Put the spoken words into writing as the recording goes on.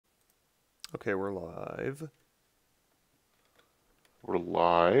Okay, we're live. We're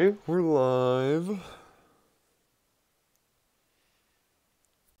live. We're live.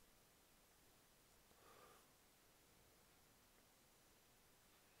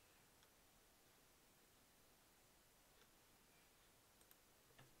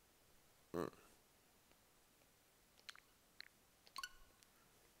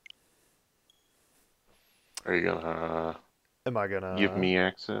 Are you gonna Am I give gonna... me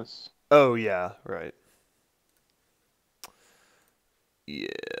access? Oh, yeah, right. Yeah.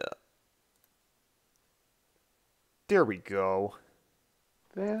 There we go.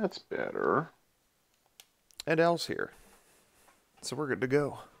 That's better. And Al's here. So we're good to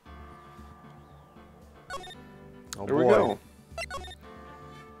go. Oh There we boy. go.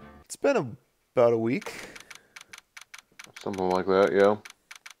 It's been about a week. Something like that, yeah.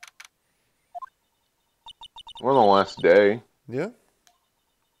 We're on the last day. Yeah?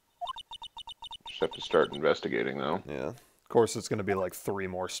 Just have to start investigating, though. Yeah. Of course, it's gonna be like 3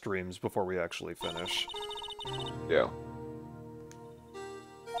 more streams before we actually finish. Yeah.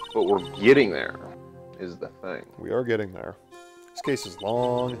 But we're getting there, is the thing. We are getting there. This case is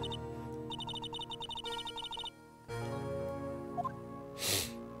long.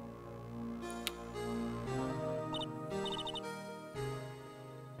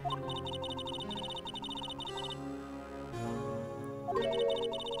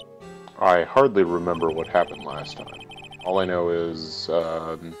 I hardly remember what happened last time. All I know is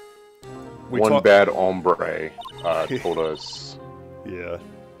one bad hombre told us Yeah.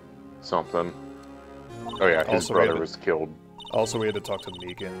 something. Oh yeah, his Also, brother was killed. Also, we had to talk to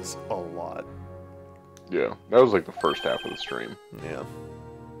Meekins a lot. Yeah, that was like the first half of the stream. Yeah.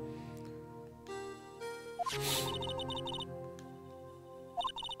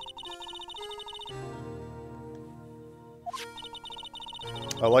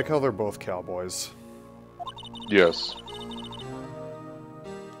 I like how they're both cowboys. Yes.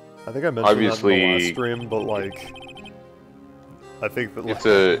 I think I mentioned Obviously, that in the last stream, but like, I think that like,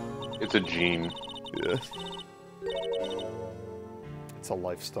 it's a gene. yeah, it's a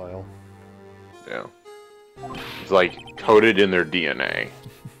lifestyle. Yeah. It's like coded in their DNA.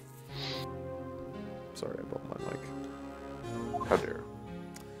 Sorry, I bumped my mic. How dare.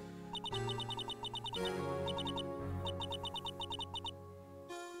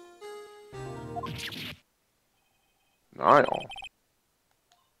 Nile.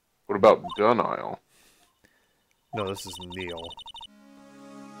 What about Dunile? No, this is Neil.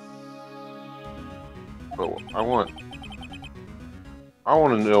 But I want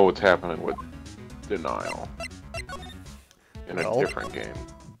to know what's happening with Denial in a Well, different game.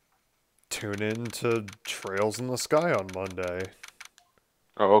 tune in to Trails in the Sky on Monday.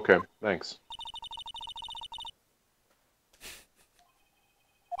 Oh, okay. Thanks.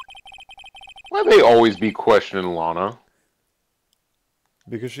 Why they always be questioning Lana?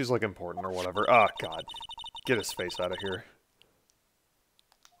 Because she's like important or whatever. Ah, God. Get his face out of here.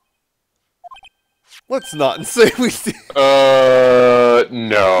 Let's not say we did.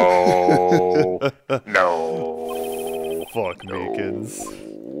 No. No. Fuck Meekins.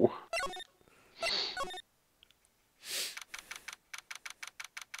 No.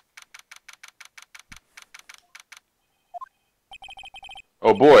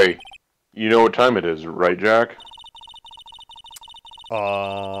 Oh boy. You know what time it is, right, Jack?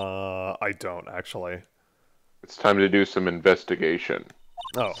 I don't actually. It's time to do some investigation.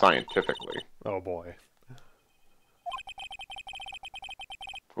 Oh. Scientifically. Oh boy.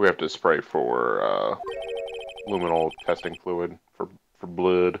 We have to spray for luminal testing fluid for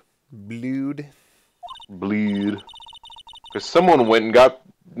blood. Blood. Bleed. Because someone went and got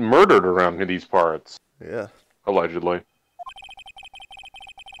murdered around these parts. Yeah. Allegedly.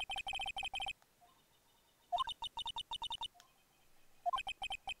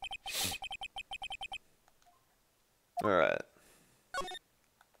 Alright.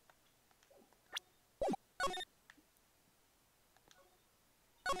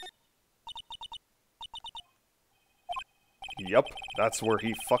 Yep, that's where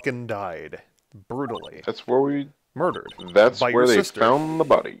he fucking died. Brutally. That's where we... Murdered. That's by where your they sister. found the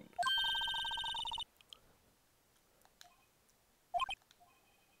body.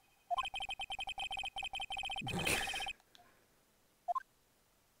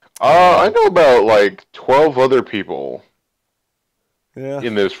 I know about, like, 12 other people Yeah.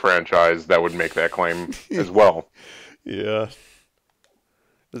 in this franchise that would make that claim as well. Yeah.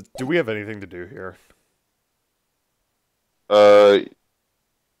 Do we have anything to do here?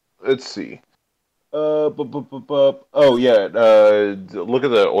 Let's see. Oh, yeah, look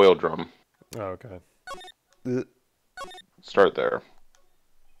at the oil drum. Oh, okay. Start there.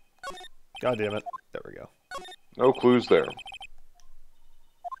 God damn it. There we go. No clues there.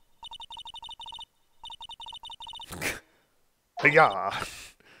 Hiya!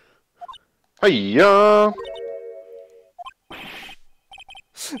 Hiya!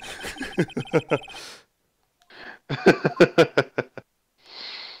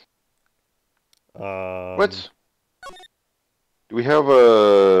 What? Do we have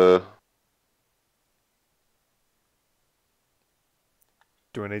a...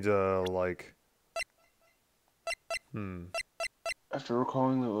 Do I need to, like... After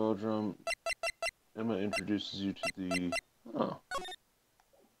recalling the oil drum, Emma introduces you to the... Oh.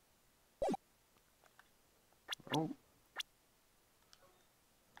 Oh.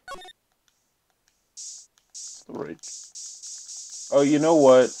 Right. Oh, you know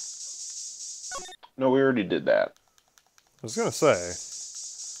what? No, we already did that. I was gonna say.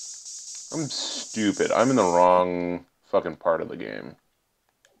 I'm stupid. I'm in the wrong fucking part of the game.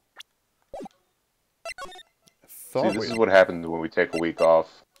 See, this is what happens when we take a week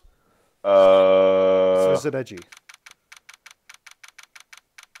off. Let's visit Edgy.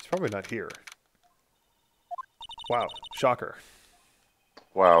 He's probably not here. Wow, shocker.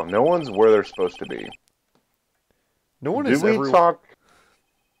 Wow, no one's where they're supposed to be. No one is Did we talk...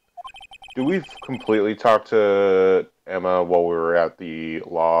 Did we completely talk to Emma while we were at the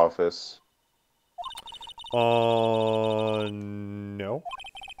law office? No.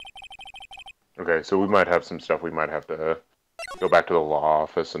 Okay, so we might have some stuff we might have to go back to the law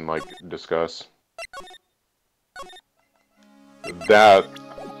office and, like, discuss. That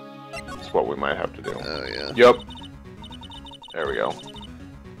is what we might have to do. Oh, yeah. Yep. There we go.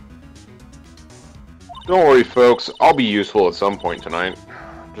 Don't worry, folks. I'll be useful at some point tonight.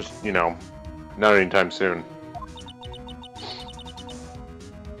 Just, you know, not anytime soon.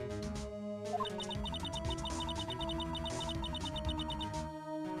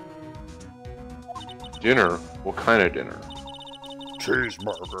 Dinner? What kind of dinner?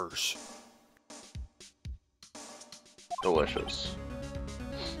 Cheeseburgers. Delicious.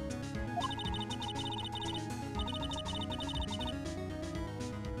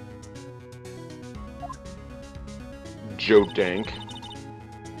 Joe Dank.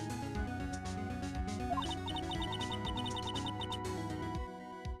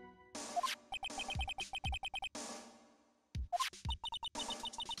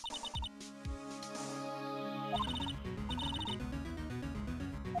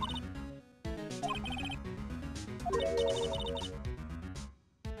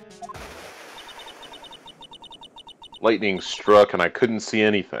 Lightning struck and I couldn't see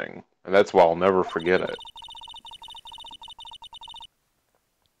anything. And that's why I'll never forget it.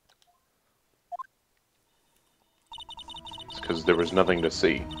 It's because there was nothing to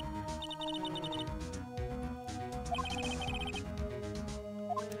see.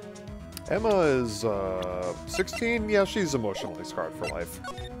 Emma is, 16? Yeah, she's emotionally scarred for life.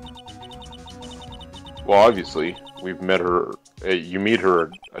 Well, obviously, we've met her... you meet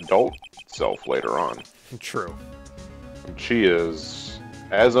her adult self later on. True. And she is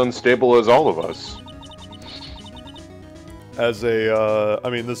as unstable as all of us. As a, I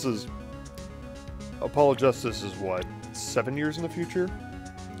mean, this is... Apollo Justice is what? 7 years in the future?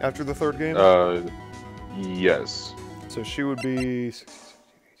 After the third game? Yes. So she would be...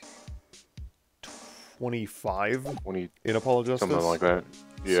 25 in Apollo Justice? Something like that.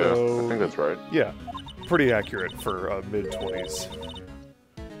 Yeah, so, I think that's right. Yeah. Pretty accurate for mid-20s.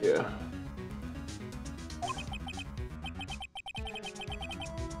 Yeah.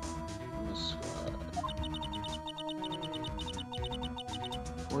 This guy.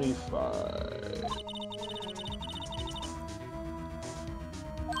 25.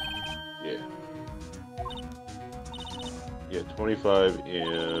 Yeah. Yeah, 25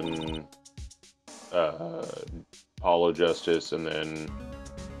 in Apollo Justice, and then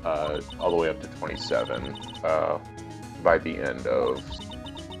all the way up to 27 by the end of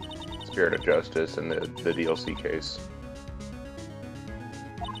Spirit of Justice and the DLC case.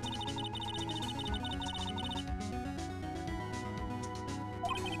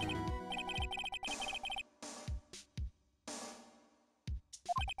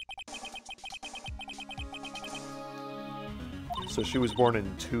 So she was born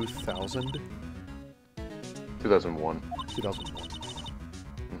in 2000? 2001. 2001.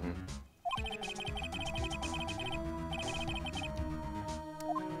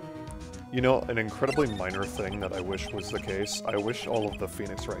 You know, an incredibly minor thing that I wish was the case, I wish all of the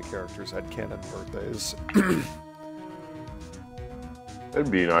Phoenix Wright characters had canon birthdays. That'd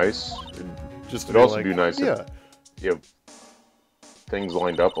be nice. It'd also like, be nice yeah. if you have things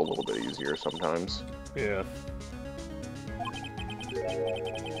lined up a little bit easier sometimes. Yeah.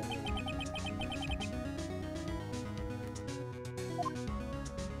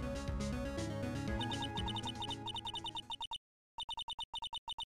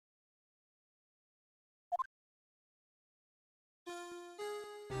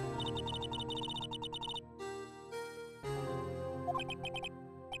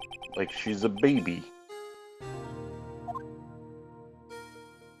 Like she's a baby.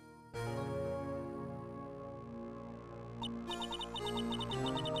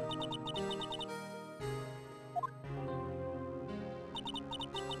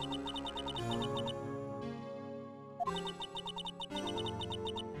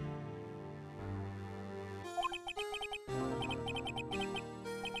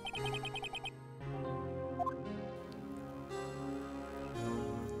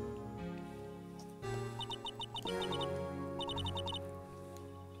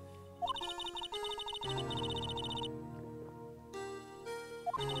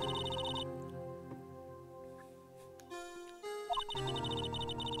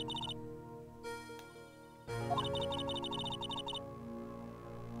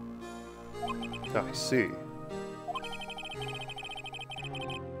 I see.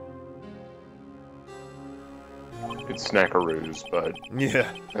 It's snackaroos, but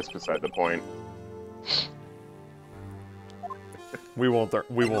Yeah. that's beside the point. We won't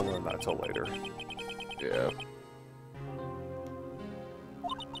learn that till later. Yeah.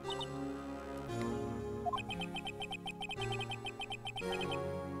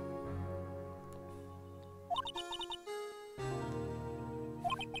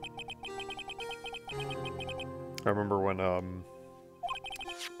 I remember when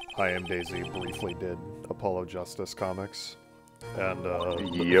I Am Daisy briefly did Apollo Justice comics, and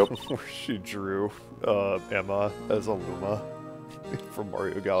Yep. where she drew Emma as a Luma from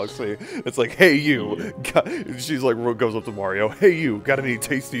Mario Galaxy. It's like, hey you, she's like goes up to Mario, hey you, got any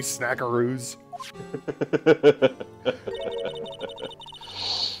tasty snackaroos?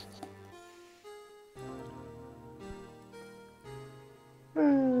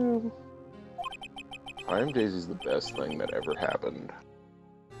 I Am Daisy's the best thing that ever happened.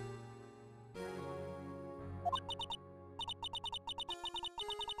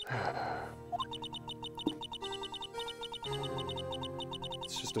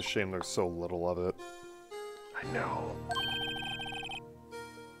 It's just a shame there's so little of it. I know.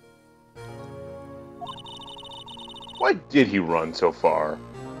 Why did he run so far?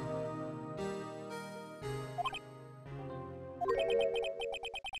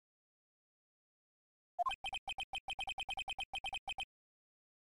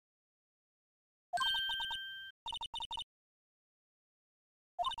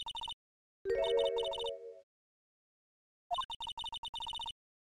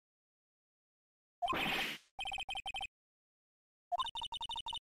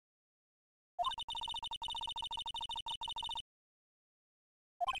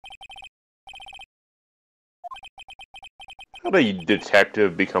 How did a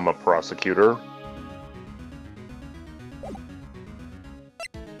detective become a prosecutor?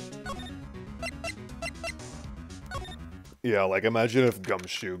 Yeah, like imagine if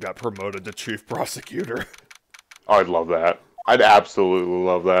Gumshoe got promoted to chief prosecutor. Oh, I'd love that. I'd absolutely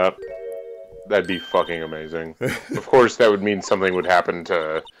love that. That'd be fucking amazing. Of course, that would mean something would happen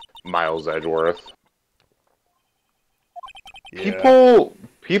to Miles Edgeworth. Yeah.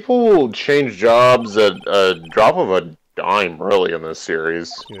 People change jobs at a drop of a dime, really, in this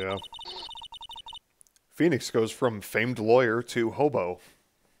series. Yeah. Phoenix goes from famed lawyer to hobo,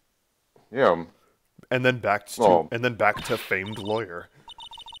 Yeah. and then back to famed lawyer.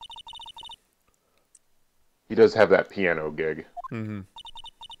 He does have that piano gig. Mm-hmm.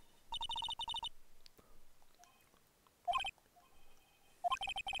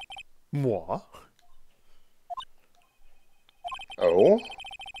 Moi? Oh?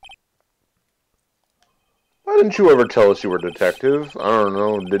 Why didn't you ever tell us you were a detective? I don't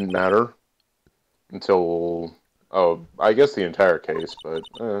know, it didn't matter. Until... Oh, I guess the entire case, but...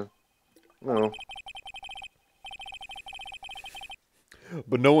 no.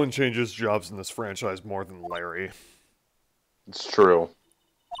 But no one changes jobs in this franchise more than Larry. It's true.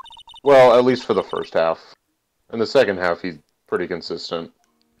 Well, at least for the first half. In the second half, he's pretty consistent.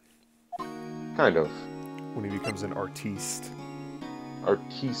 Kind of. When he becomes an artiste.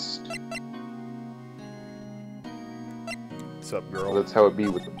 Artiste. What's up, girl? That's how it be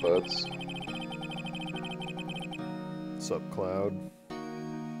with the butts. What's up, Cloud?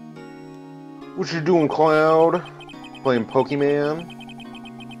 What you doing, Cloud? Playing Pokemon?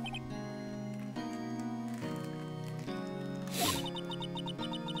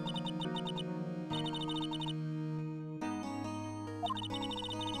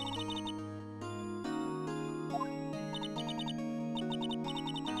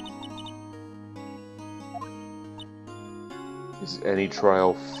 Is any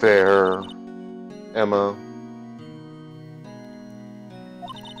trial fair, Emma?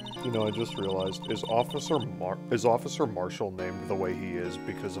 You know, I just realized, is Officer Marshall named the way he is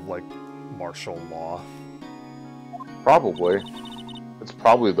because of, like, martial law? Probably. It's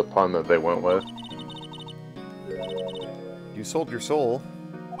probably the pun that they went with. You sold your soul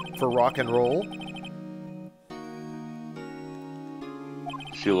for rock and roll?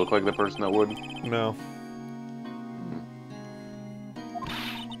 Does she look like the person that would? No.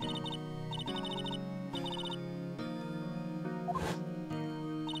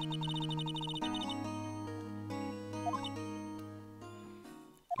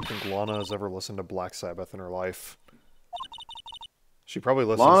 I think Lana has ever listened to Black Sabbath in her life. She probably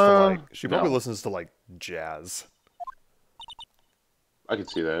listens to like jazz. I can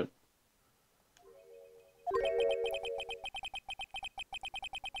see that.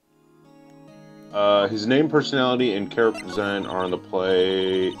 His name, personality, and character design are a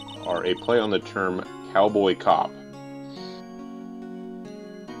play on the term cowboy cop.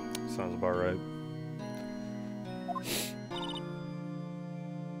 Sounds about right.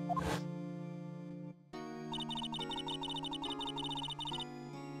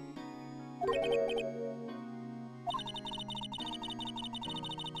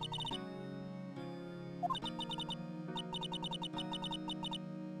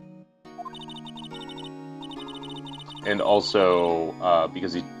 And also,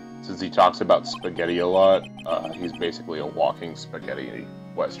 since he talks about spaghetti a lot, he's basically a walking spaghetti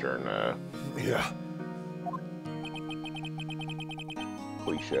western Yeah.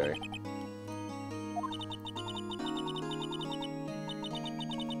 cliche.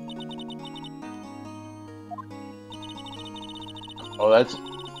 Oh, that's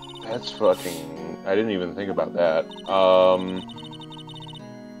fucking. I didn't even think about that.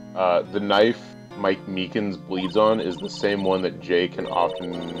 The knife Mike Meekins bleeds on is the same one that Jay can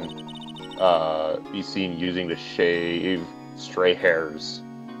often be seen using to shave stray hairs.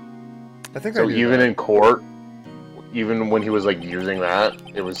 I think so. Even in court, even when he was like using that,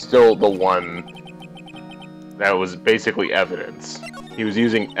 it was still the one that was basically evidence. He was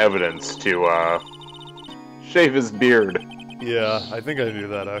using evidence to shave his beard. Yeah, I think I knew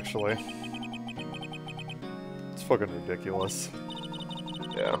that actually. It's fucking ridiculous.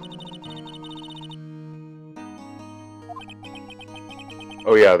 Yeah.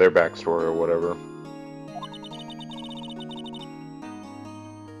 Oh yeah, their backstory or whatever.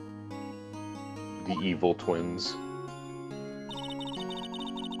 The evil twins.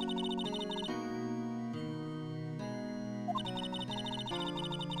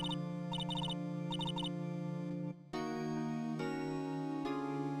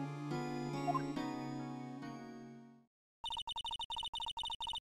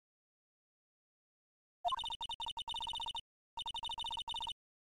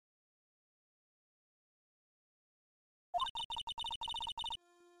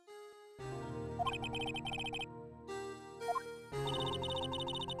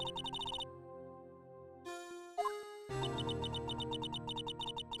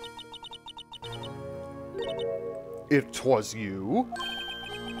 It was you.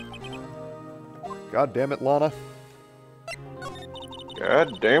 God damn it, Lana.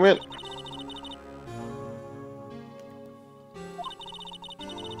 God damn it.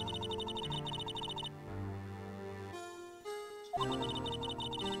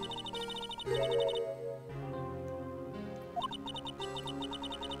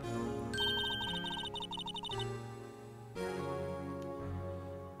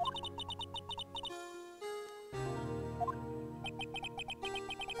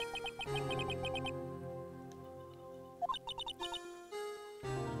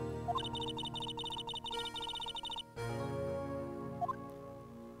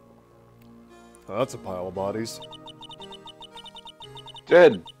 Oh, that's a pile of bodies.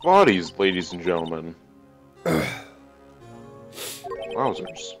 Dead bodies, ladies and gentlemen.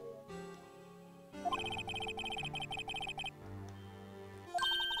 Wowzers.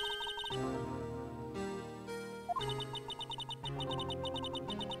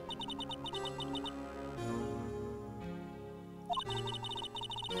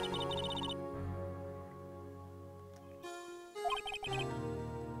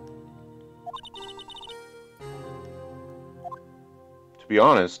 To be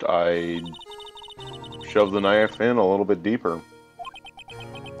honest, I shoved the knife in a little bit deeper.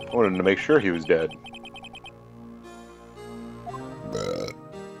 I wanted to make sure he was dead.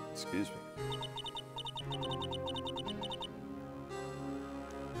 Excuse me.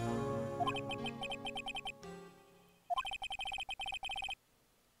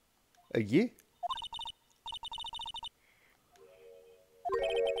 Yeah?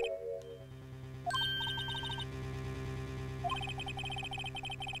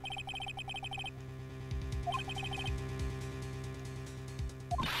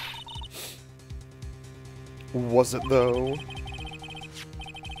 Was it though?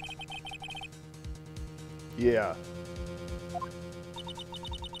 Yeah.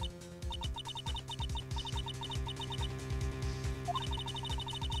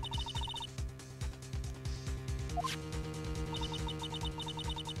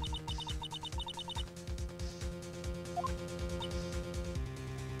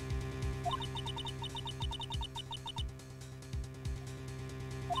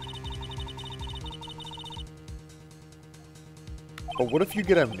 But what if you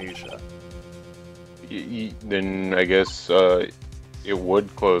get amnesia? Then I guess it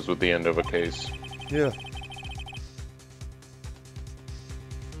would close with the end of a case. Yeah.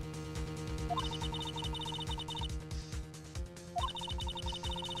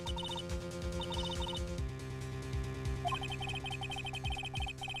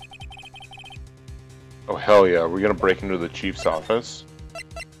 Oh hell yeah, we're gonna break into the chief's office?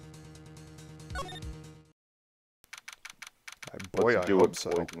 Boy, Let's I do hope it, so.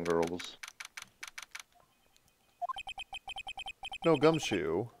 boys and girls. No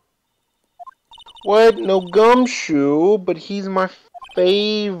gumshoe. What? No gumshoe, but he's my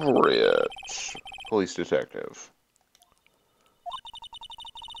favorite police detective.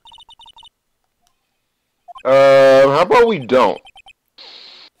 How about we don't?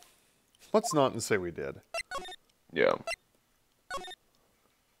 Let's not and say we did. Yeah.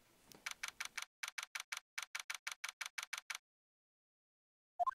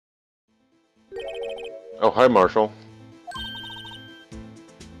 Oh, hi, Marshall.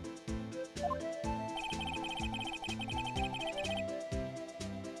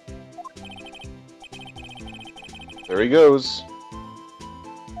 There he goes.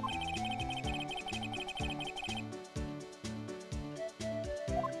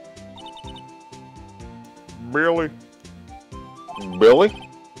 Really? Billy?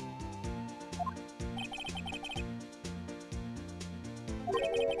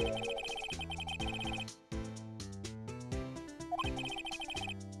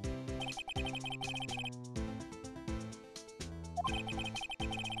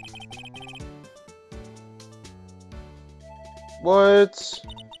 What?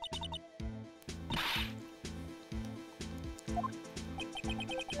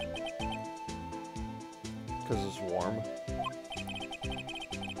 Because it's warm.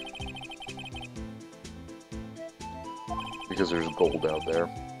 Because there's gold out there.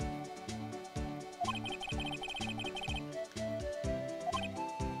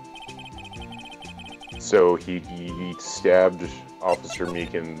 So he stabbed Officer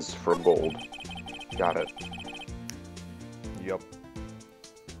Meekins for gold. Got it. Yep.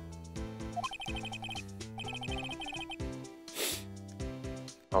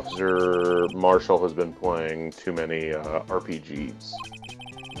 Officer Marshall has been playing too many RPGs.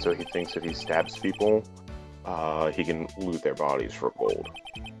 So he thinks if he stabs people, he can loot their bodies for gold.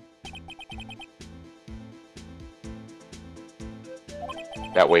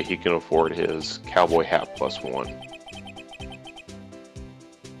 That way he can afford his cowboy hat +1.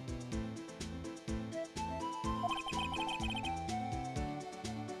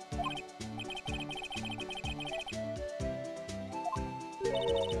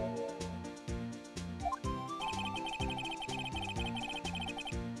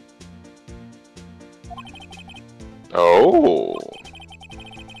 Oh.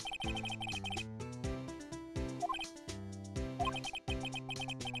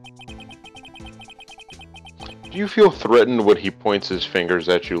 Do you feel threatened when he points his fingers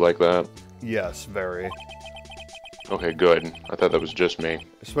at you like that? Yes, very. Okay, good. I thought that was just me.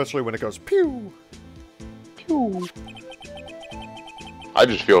 Especially when it goes pew! Pew. I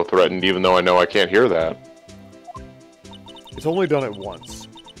just feel threatened even though I know I can't hear that. It's only done it once.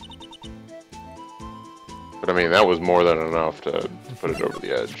 But I mean, that was more than enough to put it over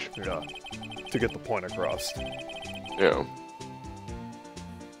the edge. Yeah. To get the point across. Yeah.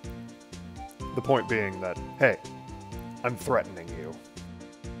 The point being that, hey, I'm threatening you.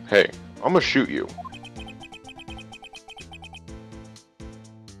 Hey, I'm gonna shoot you.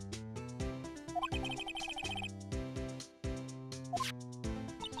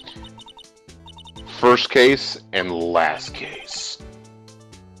 First case and last case.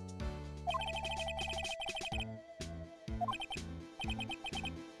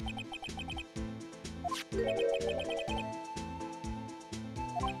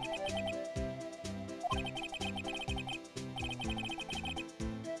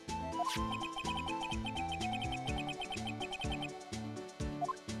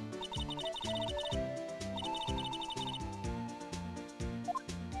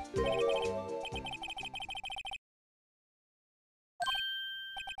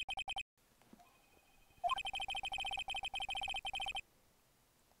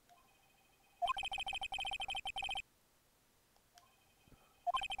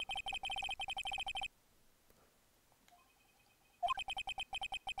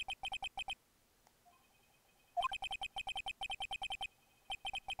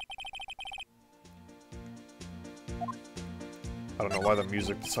 I don't know why the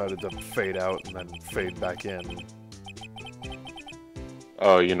music decided to fade out and then fade back in.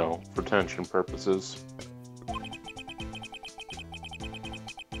 Oh, you know, for tension purposes.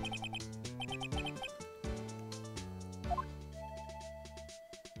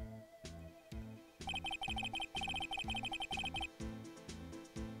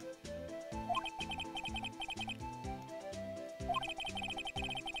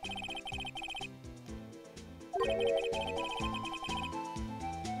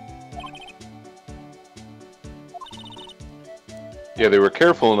 Yeah, they were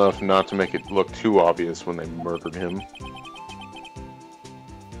careful enough not to make it look too obvious when they murdered him.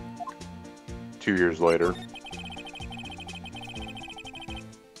 2 years later.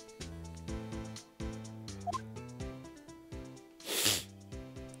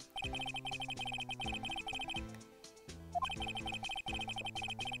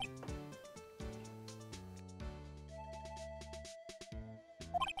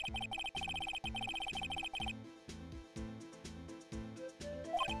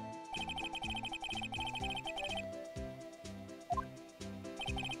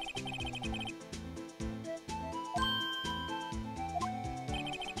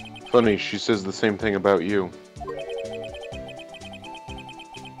 Funny, she says the same thing about you.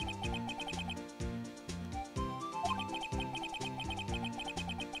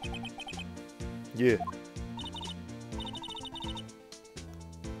 Yeah.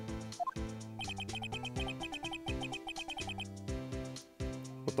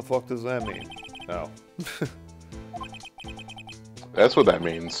 What the fuck does that mean? Oh. That's what that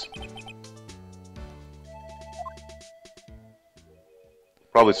means.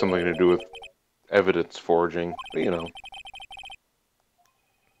 Probably something to do with evidence forging, but you know.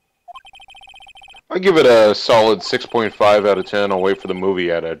 I give it a solid 6.5 out of 10. I'll wait for the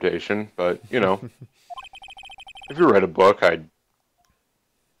movie adaptation, but you know. If you read a book,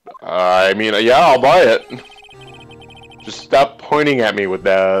 I mean, yeah, I'll buy it. Just stop pointing at me with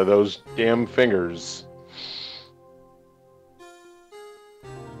those damn fingers.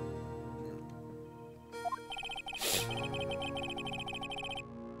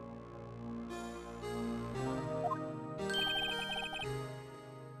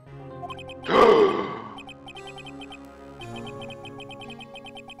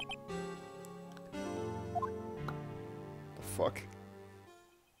 The fuck?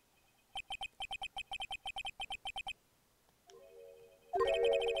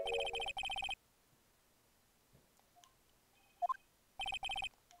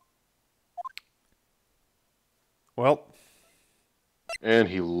 Well. And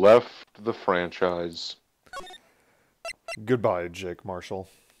he left the franchise. Goodbye, Jake Marshall.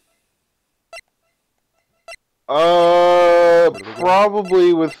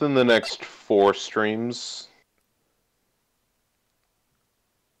 Probably within the next 4 streams.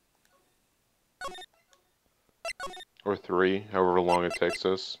 Or 3, however long it takes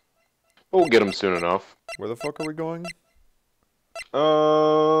us. But we'll get him soon enough. Where the fuck are we going?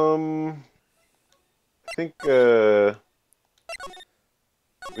 I think, we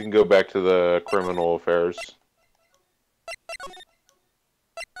can go back to the criminal affairs.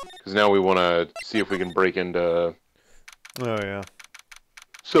 Because now we want to see if we can break into... Oh, yeah.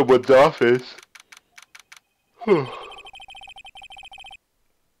 someone's office.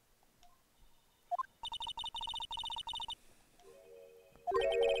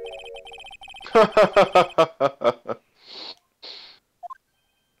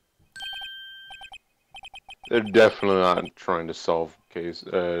 They're definitely not trying to solve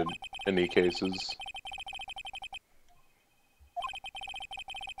any cases.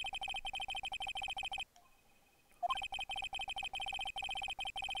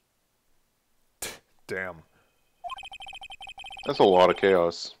 Damn. That's a lot of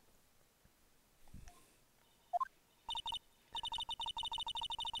chaos.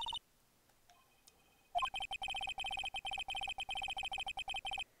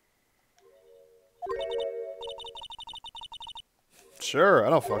 Sure, I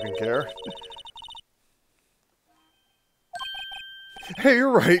don't fucking care. Hey,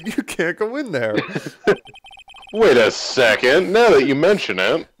 you're right, you can't go in there. Wait a second, now that you mention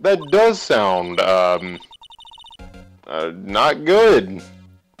it, that does sound, not good.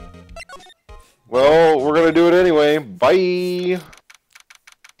 Well, we're gonna do it anyway. Bye!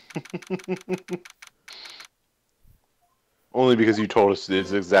 Only because you told us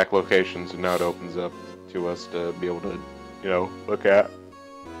its exact location, so now it opens up to us to be able to, you know, look at.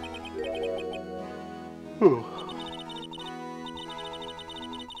 Whew.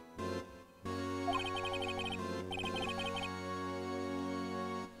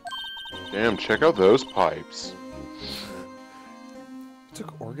 Damn, check out those pipes.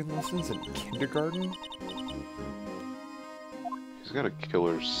 Took organ lessons in kindergarten? He's got a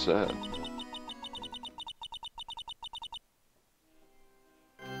killer set.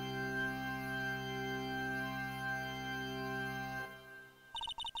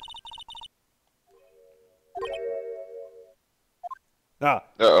 Ah.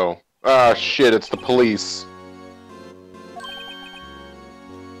 Uh-oh. Ah, shit, it's the police.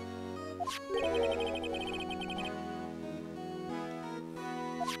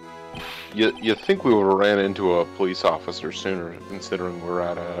 You think we would have ran into a police officer sooner, considering we're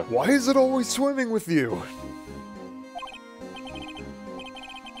at a... Why is it always swimming with you?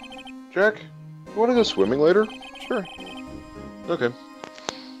 Jack, you want to go swimming later? Sure. Okay.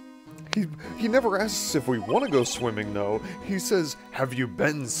 He never asks if we want to go swimming, though. He says, have you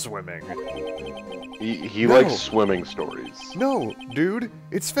been swimming? He No. likes swimming stories. No, dude.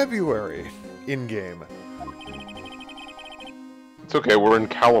 It's February. In-game. It's okay, we're in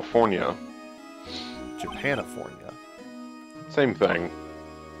California. Japanifornia. Same thing.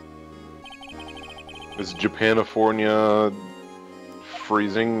 Is Japanifornia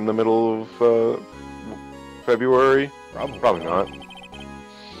freezing in the middle of February? Probably not.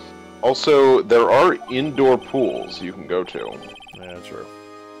 Also, there are indoor pools you can go to. Yeah, true.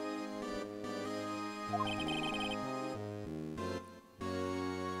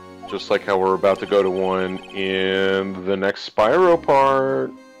 Just like how we're about to go to one in the next Spyro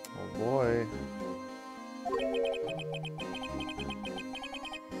part. Oh boy.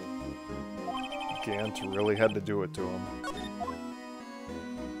 Gant really had to do it to him.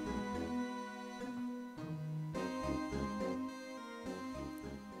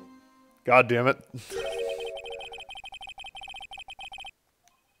 God damn it.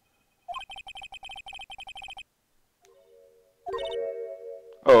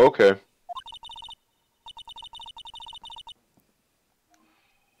 Oh, okay.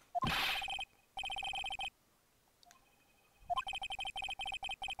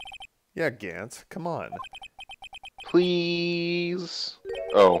 Yeah, Gant, come on. Please.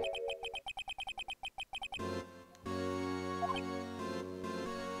 Oh.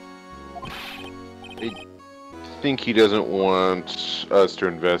 I think he doesn't want us to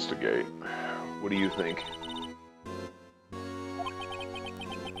investigate. What do you think?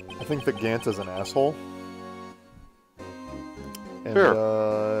 I think that Gant is an asshole. And,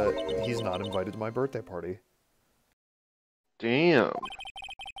 Fair. he's not invited to my birthday party. Damn.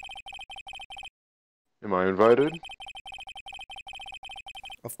 Am I invited?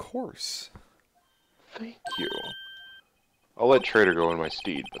 Of course. Thank you. I'll let Trader go in my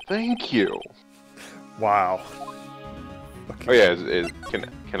steed, but thank you. Wow. Oh yeah,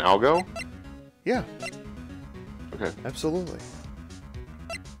 can Al go? Yeah, Okay, absolutely.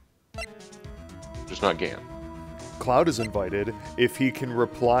 just not Gant. Cloud is invited if he can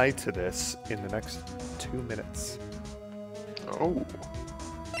reply to this in the next 2 minutes. Oh,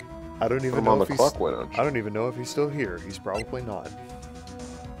 I don't put even him know on the if he's. clock, why don't I you? don't even know if he's still here. He's probably not.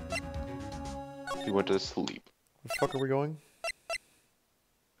 He went to sleep. Where the fuck are we going?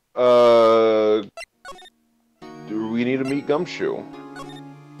 Do we need to meet Gumshoe?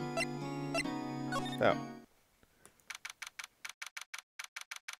 Oh.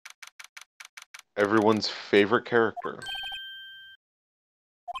 Everyone's favorite character.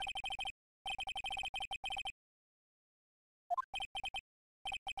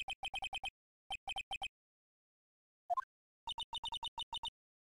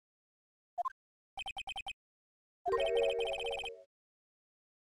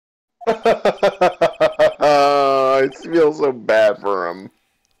 I feel so bad for him.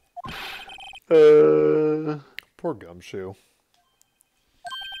 Poor Gumshoe.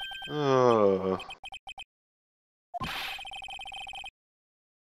 Uh.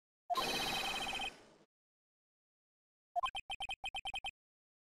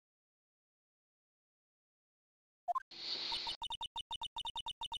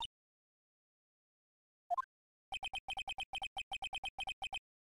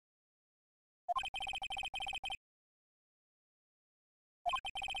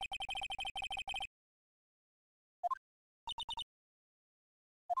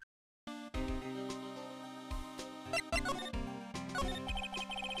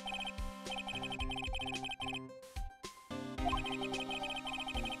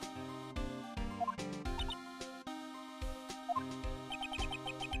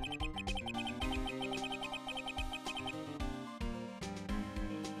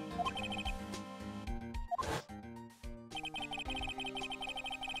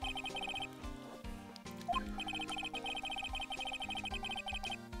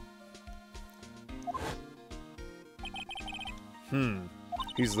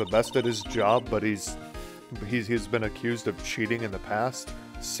 He's the best at his job, but he's been accused of cheating in the past.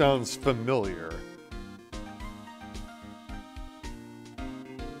 Sounds familiar.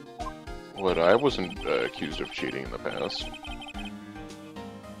 What? I wasn't accused of cheating in the past.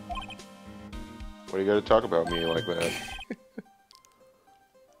 Why you gotta talk about me like that?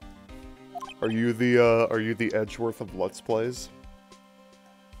 Are you the Edgeworth of Let's Plays?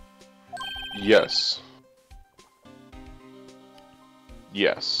 Yes.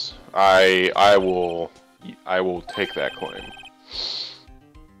 Yes. I will take that claim.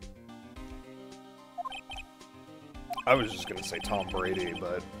 I was just gonna say Tom Brady,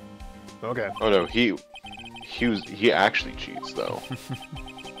 but okay. Oh no, he actually cheats though.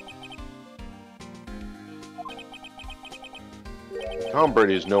 Tom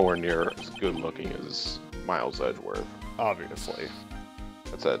Brady is nowhere near as good looking as Miles Edgeworth. Obviously.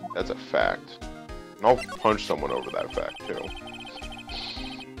 That's a fact. And I'll punch someone over that fact too.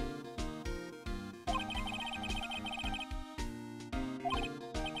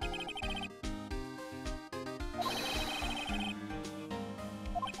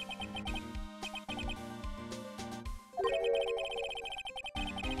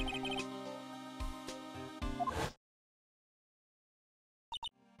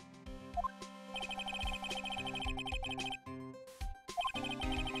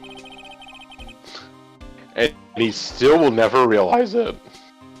 And he still will never realize it.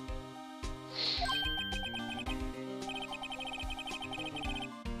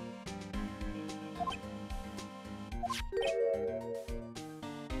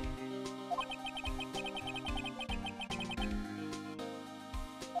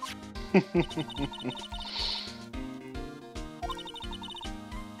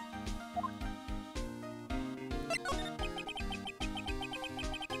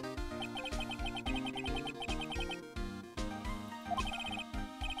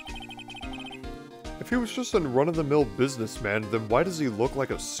 If he was just a run-of-the-mill businessman, then why does he look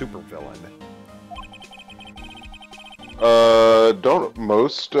like a supervillain? Don't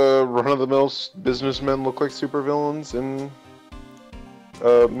most run-of-the-mill businessmen look like supervillains in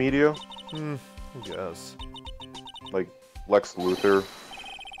media? I guess. Like Lex Luthor,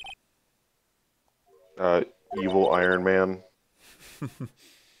 evil Iron Man. I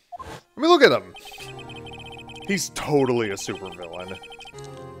mean, look at him! He's totally a supervillain.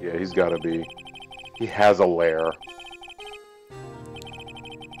 Yeah, he's gotta be. He has a lair.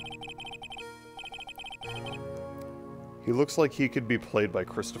 He looks like he could be played by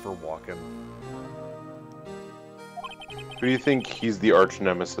Christopher Walken. Who do you think he's the arch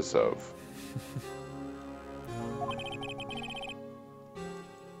nemesis of?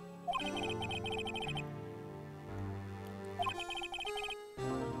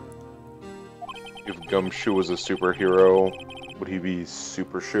 If Gumshoe was a superhero, would he be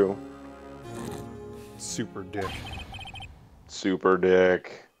Super Shoe? Super Dick. Super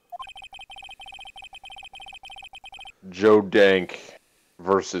Dick. Joe Dank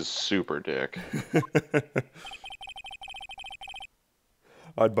versus Super Dick.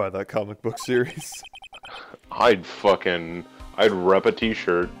 I'd buy that comic book series. I'd rep a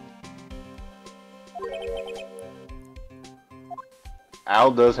t-shirt.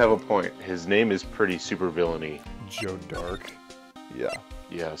 Al does have a point. His name is pretty super villainy. Joe Dark. Yeah.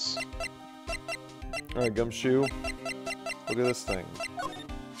 Yes. Alright, Gumshoe. Look at this thing.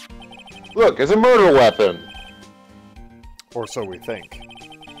 Look, it's a murder weapon! Or so we think.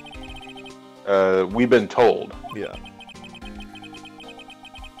 We've been told. Yeah.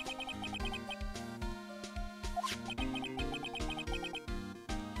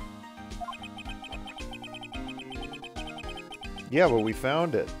 Yeah, but we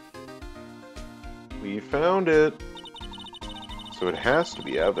found it. We found it. So it has to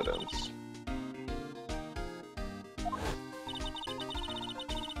be evidence.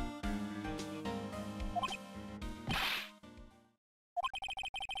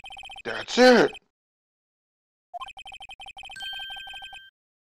 That's it!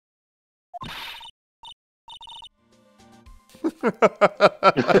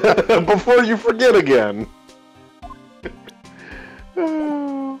 Before you forget again.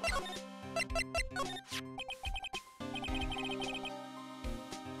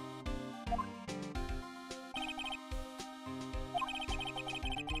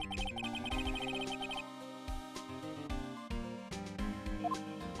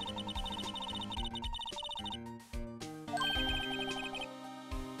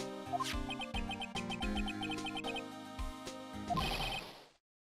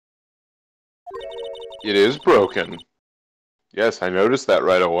 It is broken. Yes, I noticed that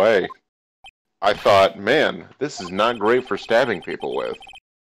right away. I thought, man, this is not great for stabbing people with.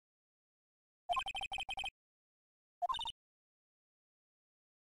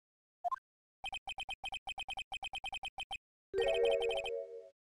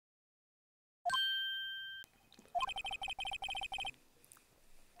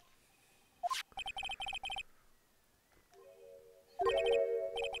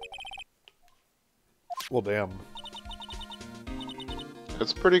 Well, damn.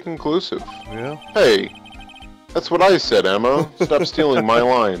 That's pretty conclusive. Yeah. Hey, that's what I said, Emma. Stop stealing my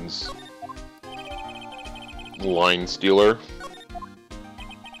lines. Line stealer.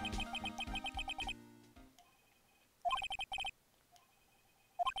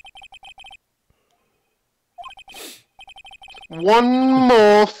 One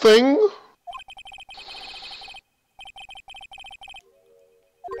more thing.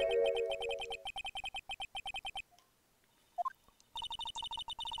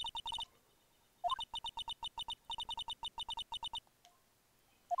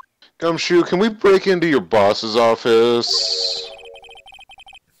 Gumshoe, can we break into your boss's office?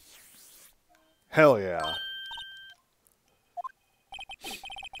 Hell yeah.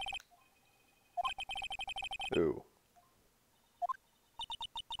 Ooh.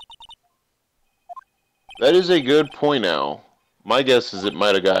 That is a good point now. My guess is it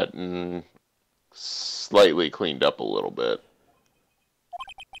might have gotten slightly cleaned up a little bit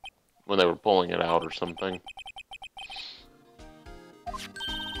when they were pulling it out or something.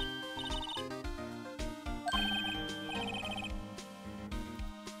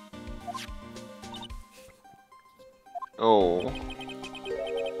 Oh.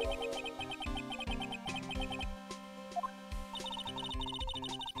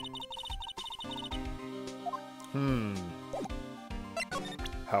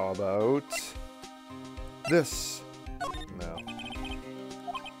 How about this? No.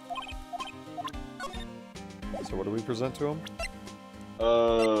 So what do we present to him?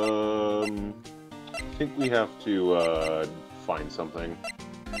 I think we have to find something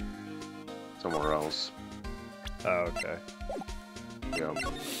somewhere else. Oh, okay. Yeah.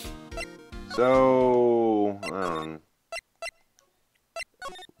 So,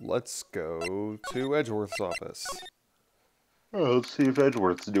 Let's go to Edgeworth's office. oh, let's see if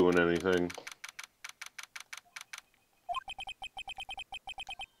Edgeworth's doing anything.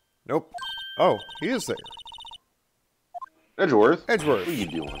 Nope. Oh, he is there. Edgeworth? Edgeworth. What are you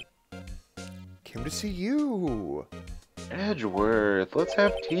doing? Came to see you. Edgeworth, let's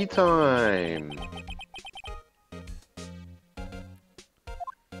have tea time.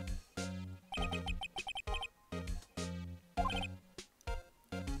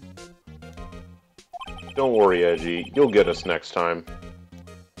 Don't worry, Edgy. You'll get us next time.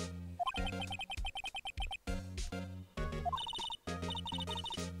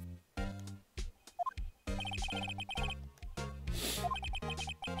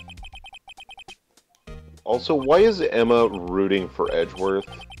 Also, why is Emma rooting for Edgeworth?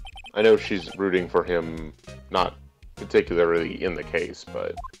 I know she's rooting for him, not particularly in the case,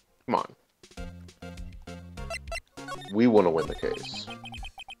 but come on. We want to win the case.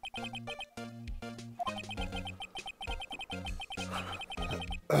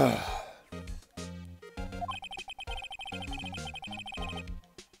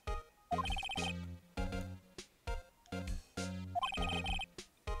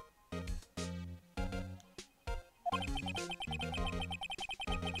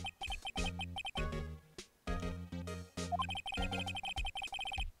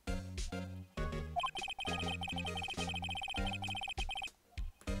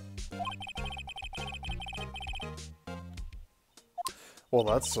 Well,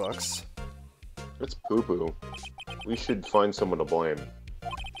 that sucks. It's poo-poo. We should find someone to blame.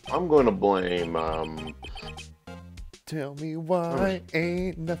 I'm going to blame, Tell me why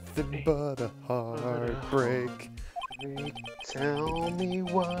ain't nothing but a heartbreak. Tell me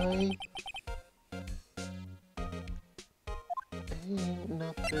why. Ain't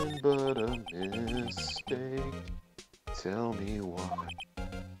nothing but a mistake. Tell me why.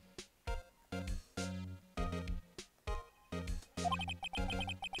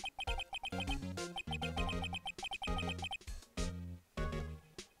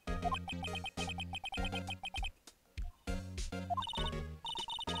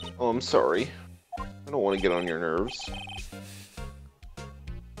 Oh, I'm sorry. I don't want to get on your nerves.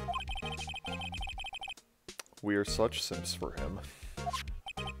 We are such simps for him.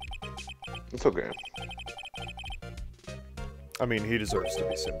 It's okay. I mean, he deserves to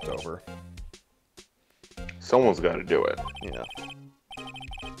be simped over. Someone's got to do it. Yeah.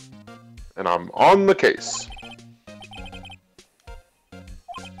 And I'm on the case.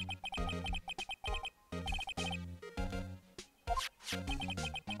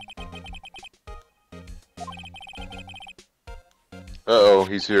 Uh-oh,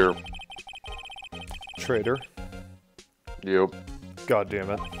 he's here. Traitor. Yep. God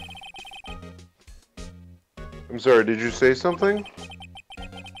damn it. I'm sorry, did you say something?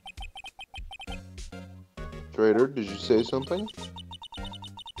 Trader, did you say something?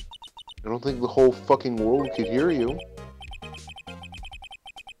 don't think the whole fucking world could hear you.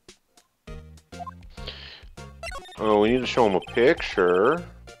 Oh, we need to show him a picture.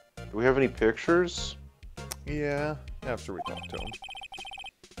 Do we have any pictures? Yeah, after we talk to him.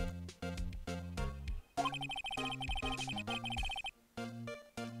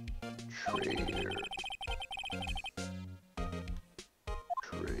 Trader.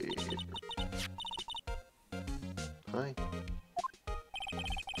 Hi.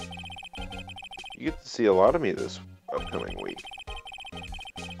 You get to see a lot of me this upcoming week.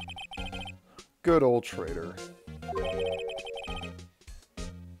 Good old trader.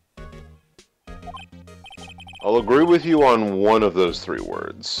 I'll agree with you on one of those 3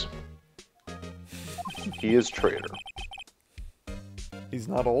 words. He is trader. He's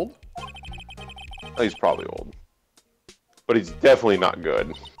not old? Oh, he's probably old. But he's definitely not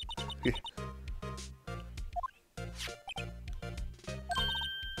good.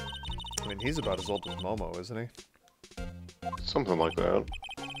 I mean, he's about as old as Momo, isn't he? Something like that.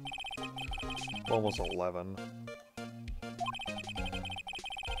 Almost 11.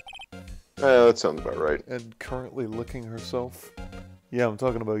 That sounds about right. And currently licking herself. Yeah, I'm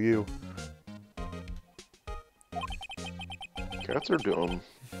talking about you. Cats are dumb.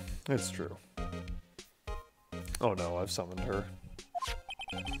 It's true. Oh no, I've summoned her.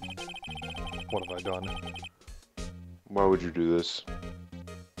 What have I done? Why would you do this?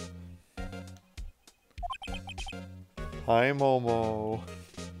 Hi, Momo.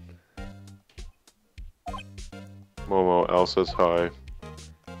 Momo, Al says hi.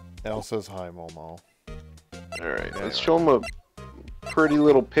 Elle says hi, Momo. Alright, let's show him a pretty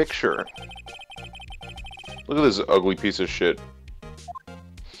little picture. Look at this ugly piece of shit.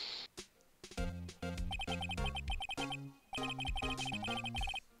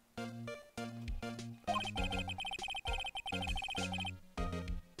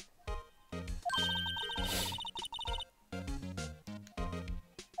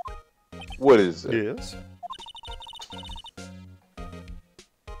 What is it? Yes.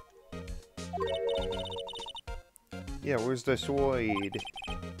 Yeah, where's the sword?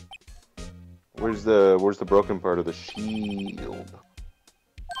 Where's the broken part of the shield?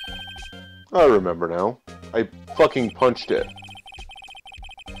 I remember now. I fucking punched it.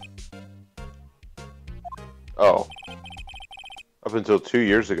 Oh. Up until 2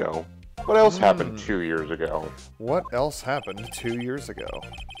 years ago. What else happened 2 years ago? What else happened 2 years ago?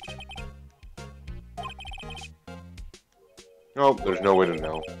 Oh, there's no way to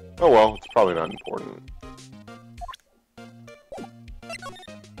know. Oh well, it's probably not important.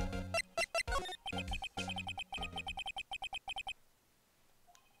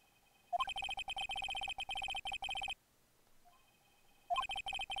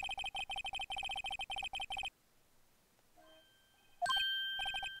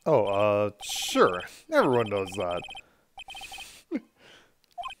 Oh, sure. Everyone knows that.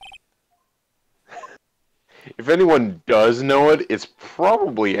 If anyone does know it, it's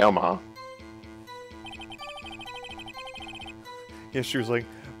probably Emma. Yeah, she was like,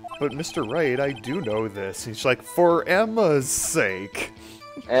 but Mr. Wright, I do know this. And she's like, for Emma's sake.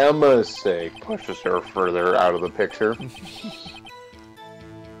 Emma's sake. Pushes her further out of the picture.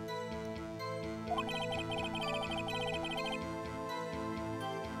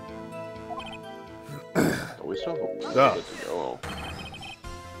 We still have a little bit to go.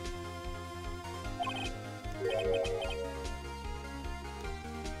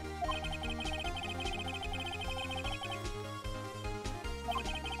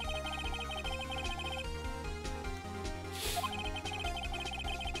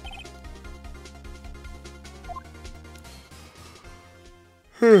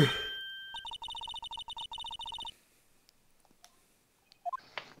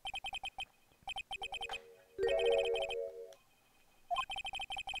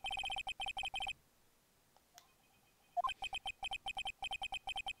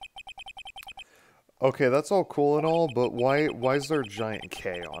 Okay, that's all cool and all, but why is there a giant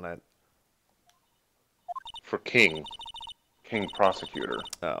K on it? For King. King Prosecutor.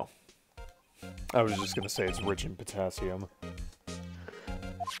 Oh. I was just gonna say it's rich in potassium.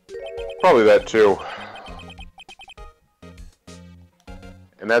 Probably that too.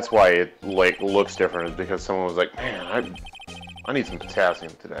 And that's why it like looks different, is because someone was like, man, I need some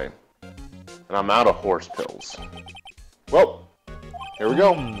potassium today. And I'm out of horse pills. Well, here we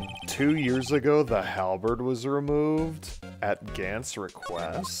go. 2 years ago, the halberd was removed at Gant's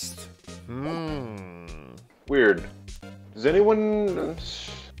request. Weird. Does anyone...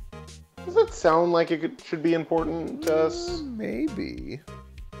 Does that sound like it should be important to us? Maybe.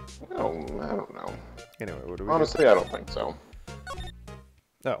 No, I don't know. Anyway, what do we Honestly, I don't think so.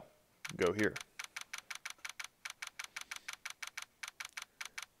 Oh. Go here.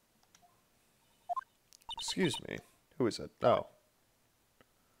 Excuse me. Who is it? Oh.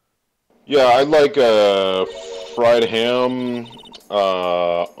 Yeah, I'd like a fried ham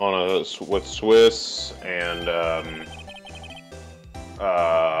with Swiss and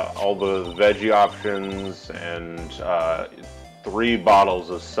all the veggie options and 3 bottles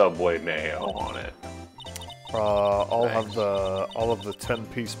of Subway mayo on it. I'll Thanks. have all of the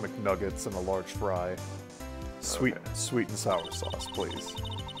 10-piece McNuggets and a large fry. Sweet and sour sauce, please.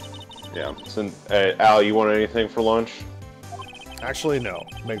 Yeah. So, Al, you want anything for lunch? Actually, no.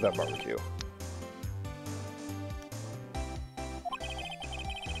 Make that barbecue.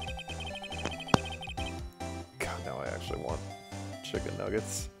 God, now I actually want chicken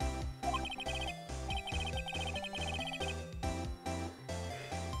nuggets.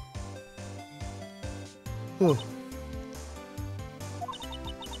 Ugh.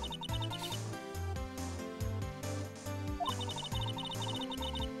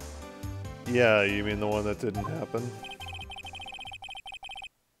 Yeah, you mean the one that didn't happen?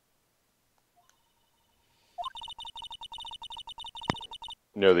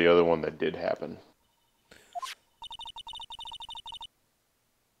 No, the other one that did happen.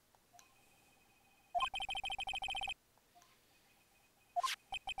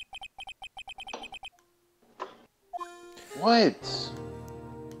 What?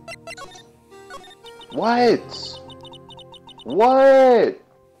 What? What?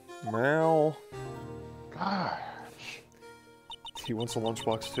 Meow. Gosh. He wants a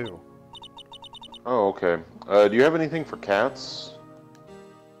lunchbox too. Oh, okay. Do you have anything for cats?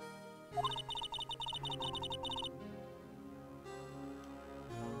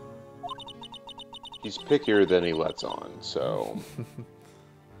 He's pickier than he lets on, so...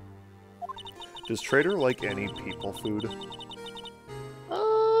 Does Trader like any people food?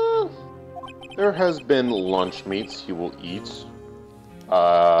 There has been lunch meats he will eat.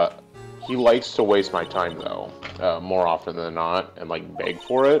 He likes to waste my time, though, more often than not, and, like, beg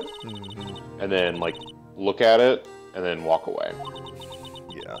for it, and then, like, look at it, and then walk away.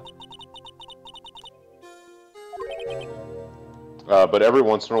 Yeah. But every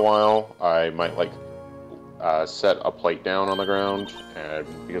once in a while, I might, like, set a plate down on the ground, and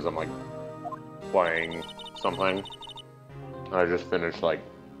because I'm, like, playing something, and I just finished, like,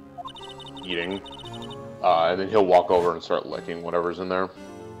 eating, and then he'll walk over and start licking whatever's in there.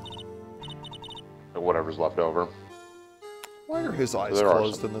 Or whatever's left over. Why are his eyes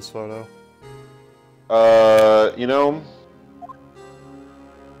closed in this photo? You know,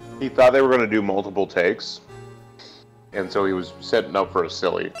 he thought they were going to do multiple takes, and so he was setting up for a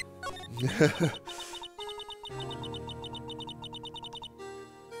silly. He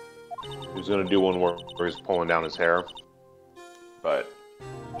was going to do one where he's pulling down his hair, but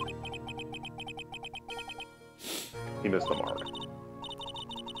he missed the mark.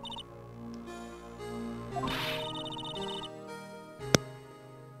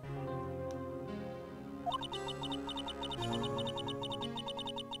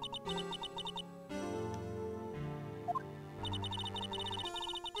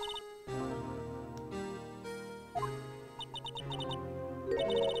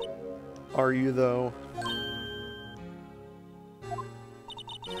 Are you, though?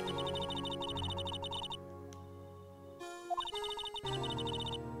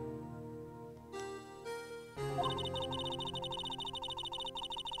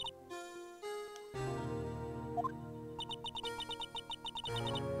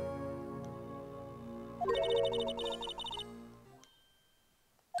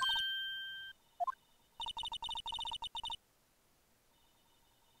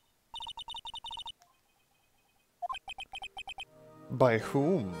 By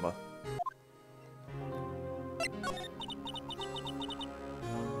whom?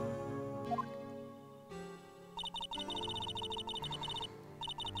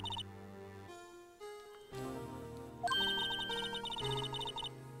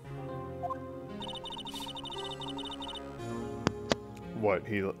 What,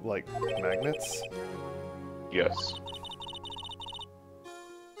 he like magnets? Yes.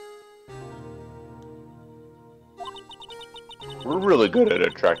 We're really good at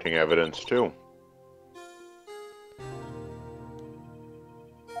attracting evidence, too.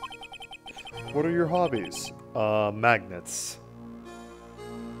 What are your hobbies? Magnets.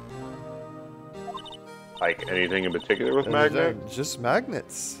 Like, anything in particular with Anything, magnets? just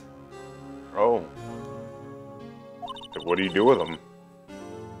magnets. Oh. What do you do with them?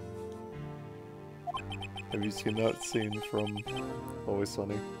 Have you seen that scene from Always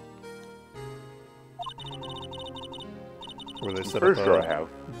Sunny? Where they set pretty up sure a I have.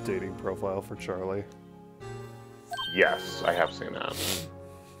 dating profile for Charlie. Yes, I have seen that.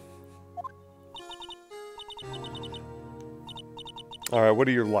 Alright, what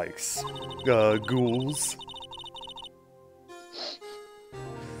are your likes? Ghouls?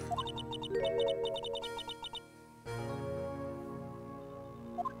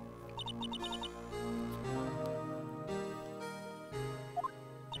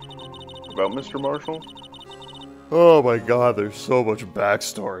 About Mr. Marshall? Oh my god, there's so much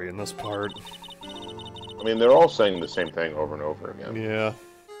backstory in this part. I mean, they're all saying the same thing over and over again. Yeah.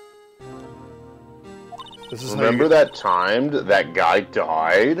 This is Remember that time that guy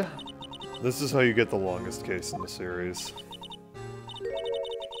died? This is how you get the longest case in the series.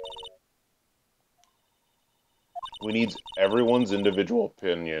 We need everyone's individual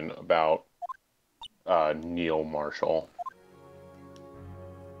opinion about Neil Marshall.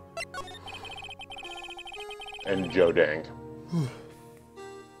 And Joe Dank.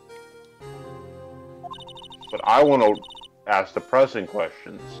 But I want to ask the pressing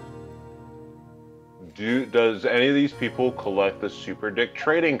questions. Does any of these people collect the Super Dick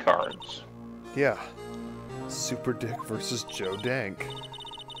trading cards? Yeah. Super Dick versus Joe Dank.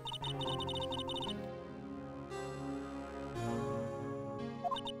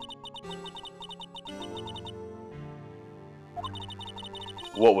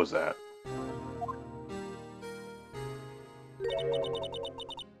 What was that?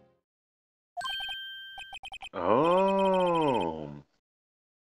 Oh.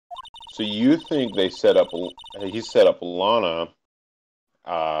 So you think they set up? He set up Lana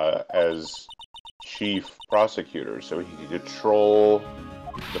as chief prosecutor, so he could control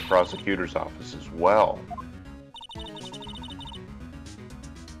the prosecutor's office as well.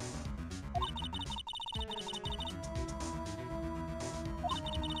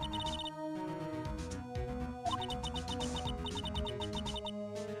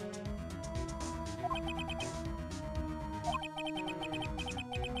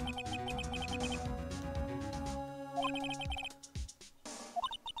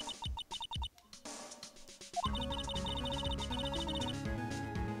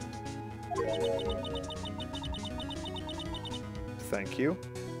 Thank you.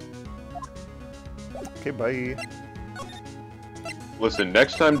 Okay, bye. Listen,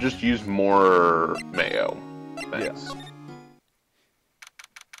 next time just use more mayo. Thanks. Yeah.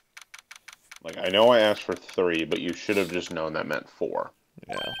 Like, I know I asked for 3, but you should have just known that meant 4.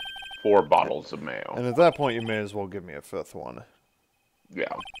 Yeah. 4 bottles of mayo. And at that point, you may as well give me a 5th one.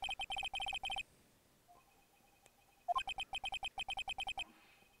 Yeah.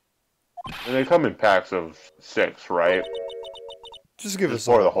 And they come in packs of 6, right? Just give us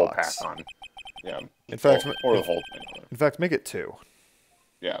pour a the whole box. pack on. Yeah. In fact, pour the whole thing on. In fact, make it 2.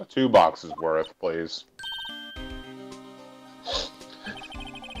 Yeah, 2 boxes worth, please. It's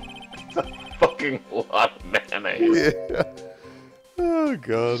a fucking lot of mayonnaise. Yeah. Oh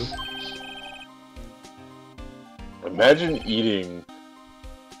god. Imagine eating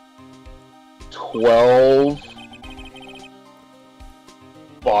 12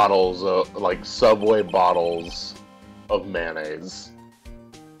 bottles of, like, Subway bottles of mayonnaise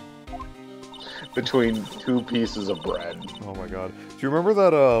between 2 pieces of bread. Oh my god. Do you remember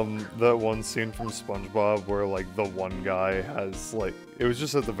that that one scene from SpongeBob where like the one guy has like it was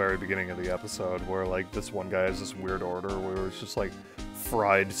just at the very beginning of the episode where like this one guy has this weird order where it's just like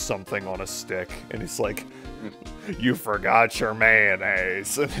fried something on a stick and he's like you forgot your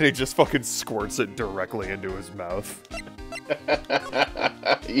mayonnaise and then he just fucking squirts it directly into his mouth.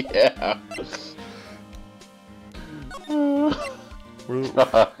 Yeah.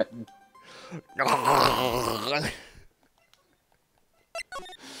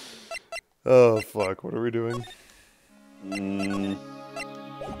 Oh fuck, what are we doing?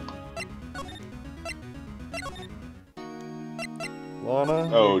 Lana?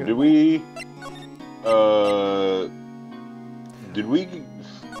 Oh, did we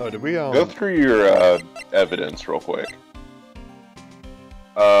go through your evidence real quick?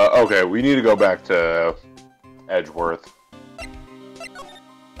 Okay, we need to go back to Edgeworth.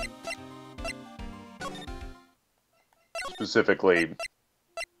 Specifically,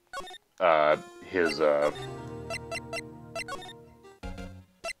 his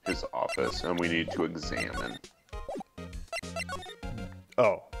office, and we need to examine.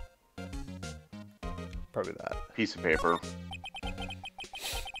 Oh. Probably that. Piece of paper.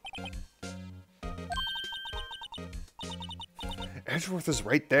 Edgeworth is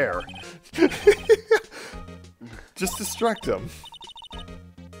right there. Just distract him.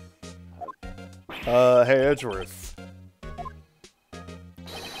 Hey Edgeworth.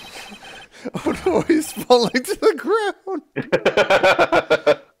 Oh no, he's falling to the ground.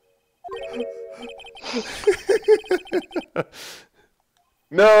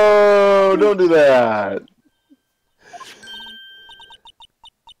 No, don't do that.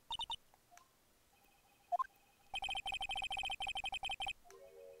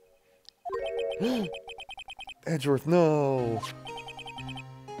 Edgeworth, no.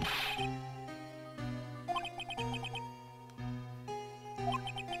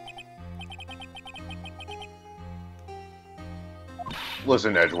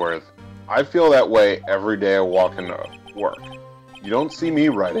 Listen, Edgeworth, I feel that way every day I walk into work. You don't see me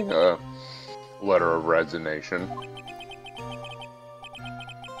writing a letter of resignation.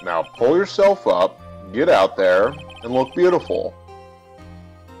 Now pull yourself up, get out there, and look beautiful.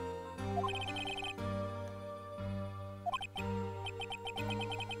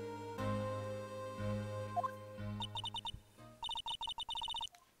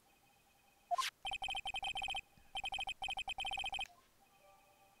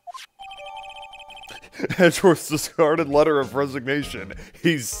 Edgeworth's discarded letter of resignation.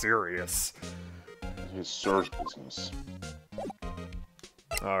 He's serious. His Sir's business.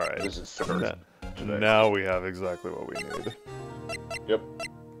 Alright. This is Sir's. Now we have exactly what we need. Yep.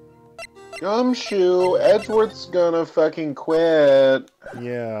 Gumshoe, Edgeworth's gonna fucking quit.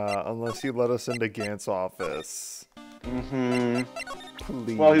 Yeah, unless you let us into Gant's office. Mm-hmm.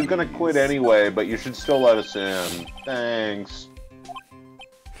 Please. Well, he's gonna quit anyway, but you should still let us in. Thanks.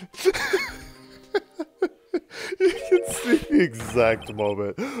 You can see the exact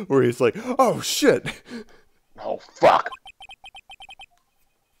moment where he's like, oh shit! Oh, fuck!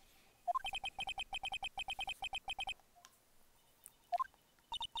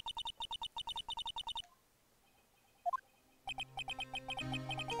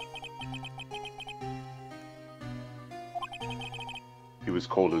 He was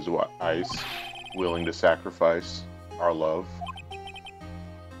cold as ice, willing to sacrifice our love.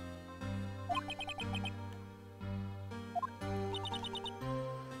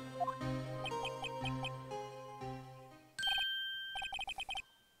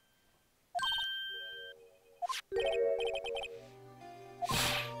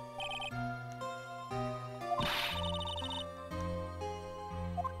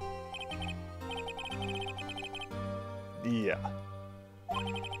 Yeah.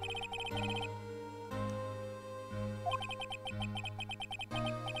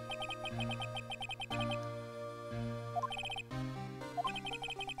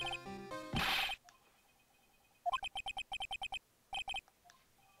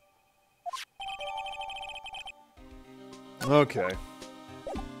 Okay.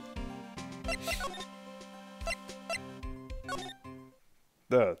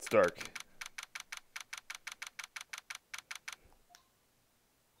 It's dark.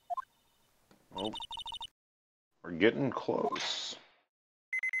 Well, we're getting close.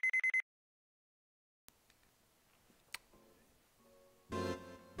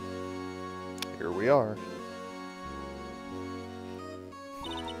 Here we are.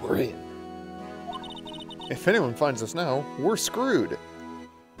 We're in. If anyone finds us now, we're screwed.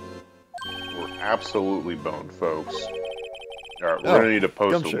 We're absolutely boned, folks. Alright, we're gonna need to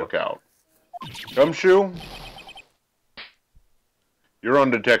post a lookout. Gumshoe, you're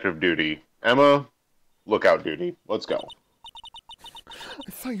on detective duty. Emma, lookout duty. Let's go.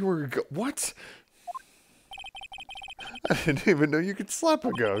 I thought you were what? I didn't even know you could slap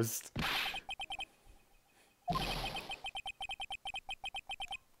a ghost.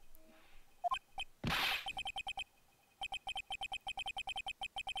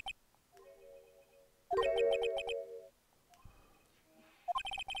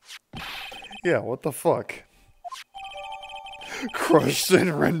 Yeah, what the fuck? Crushed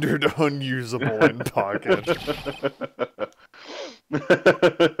and rendered unusable in pocket.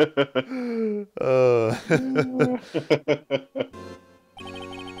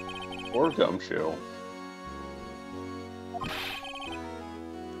 Or Gumshoe.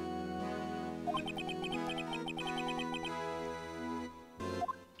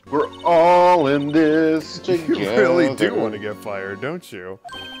 We're all in this together. You really do want to get fired, don't you?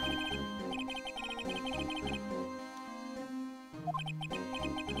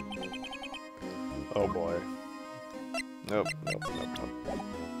 Oh boy. Nope, nope, nope, nope.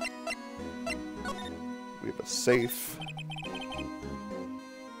 We have a safe.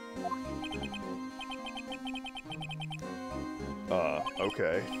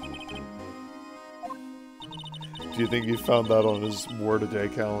 Okay. Do you think he found that on his word-a-day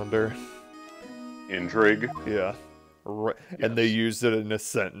calendar? Intrigue? Yeah. Right. Yes. And they used it in a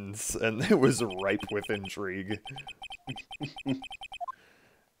sentence, and it was ripe with intrigue.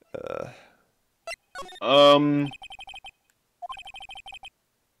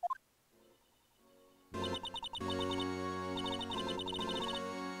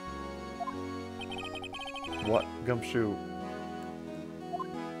 What? Gumshoe?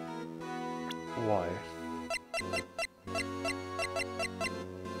 Why?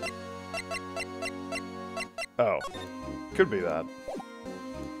 Oh. Could be that.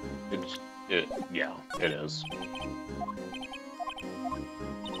 Yeah, it is.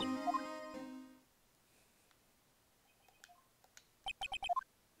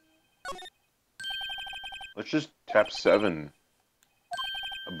 Let's just tap 7.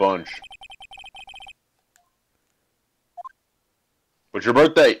 A bunch. What's your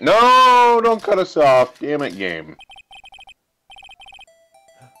birthday? No! Don't cut us off. Damn it, game.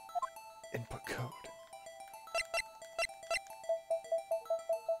 Input code.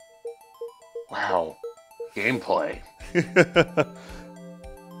 Wow. Gameplay.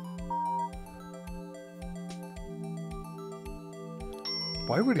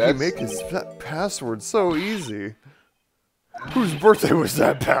 Why would he make his password so easy? Whose birthday was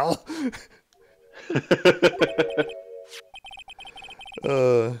that, pal?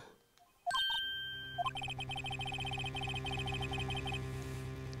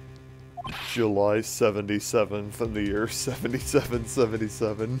 July 77th in the year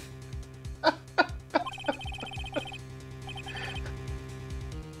 7777.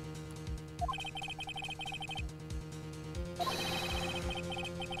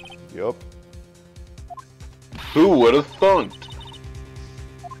 Yup. Who would have thunk?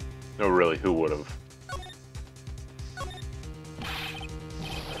 No, really, who would have?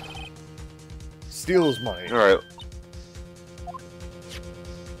 Steal his money. Alright.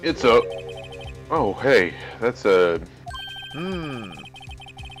 It's up. Oh, hey, that's a...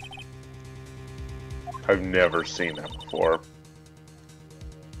 I've never seen that before.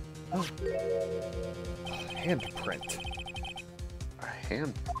 Handprint. A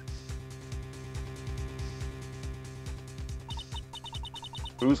hand...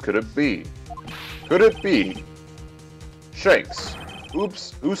 Whose could it be? Could it be Shanks,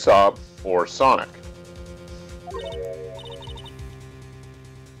 Oops, Usopp, or Sonic?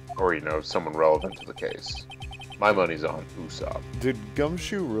 Or, you know, someone relevant to the case. My money's on Usopp. Did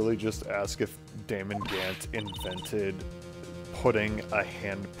Gumshoe really just ask if Damon Gant invented putting a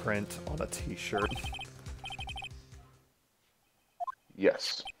handprint on a t-shirt?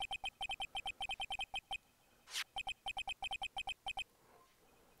 Yes.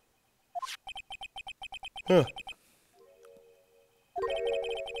 Huh.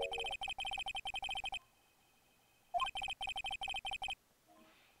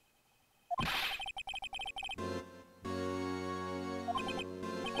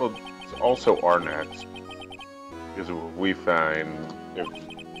 Well, it's also our next. Because if we find, if,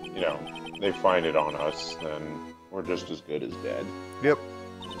 you know, they find it on us, then we're just as good as dead. Yep.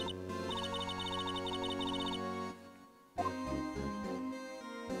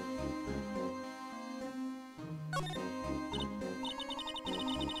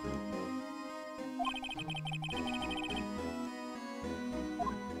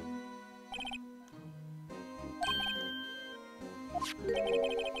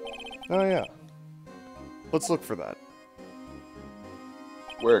 Oh yeah. Let's look for that.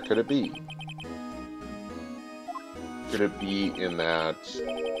 Where could it be? Could it be in that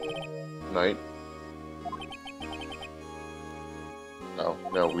night? Oh,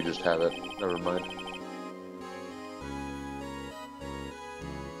 no, we just have it. Never mind.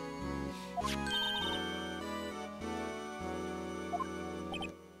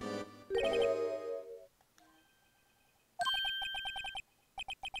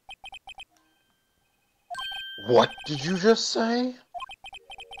 What did you just say?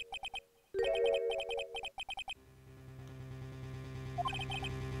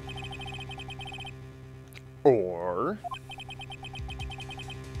 Or...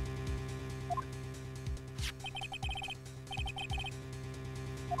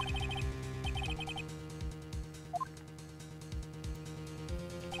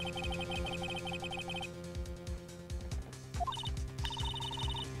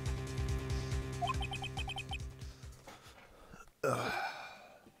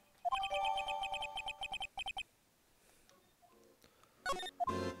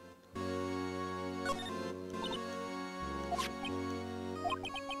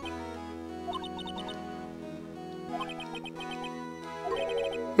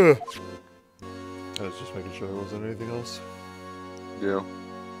 I was just making sure there wasn't anything else. Yeah.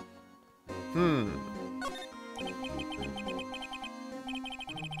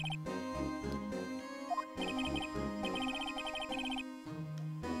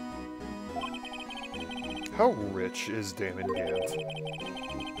 How rich is Damon Gant?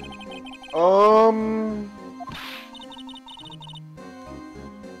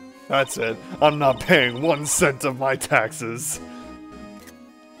 That's it. I'm not paying 1 cent of my taxes.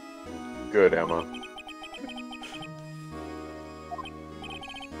 Good, Emma.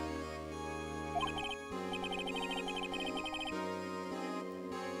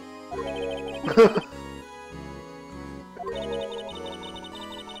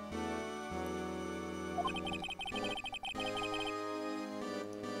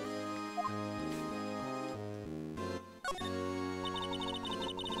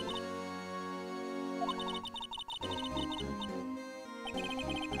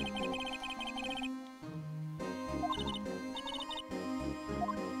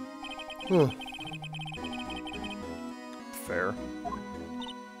 Fair.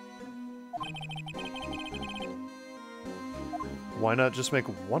 Why not just make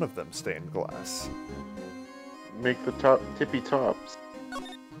one of them stained glass? Make the top tippy tops.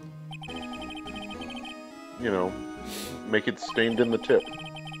 You know, make it stained in the tip.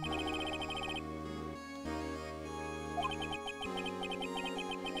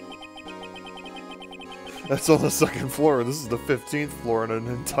 That's on the 2nd floor. This is the 15th floor in an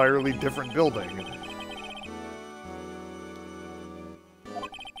entirely different building.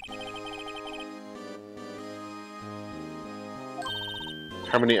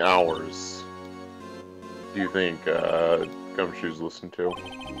 How many hours do you think Gumshoes listened to?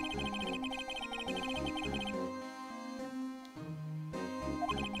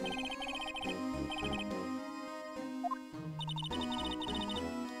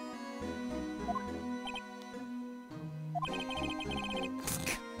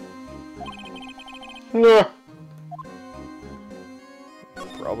 Nah.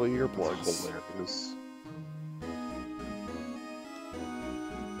 Probably earplugs. Hilarious.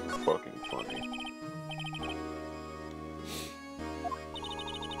 Fucking funny.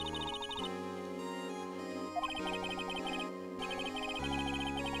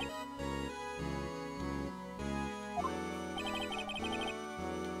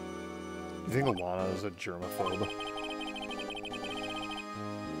 You think Alana is a germaphobe?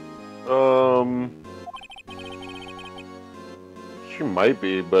 She might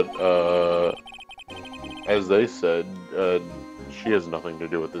be, but, as they said, she has nothing to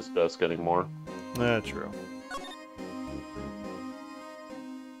do with this desk anymore. True.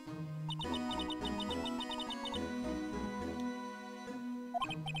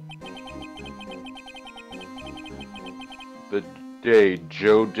 The day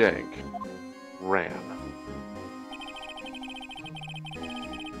Joe Dank ran.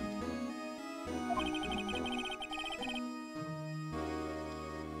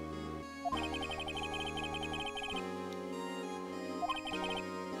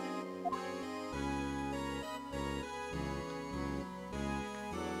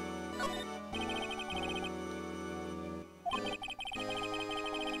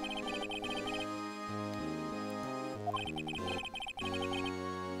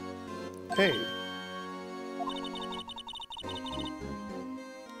 Hey.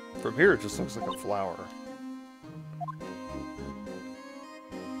 From here, it just looks like a flower.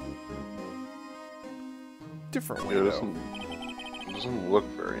 Different window. It doesn't look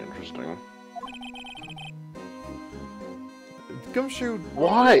very interesting. Gumshoe.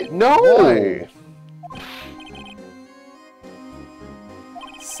 Why? No! Why?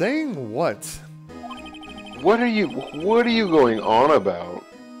 Saying what? What are you going on about?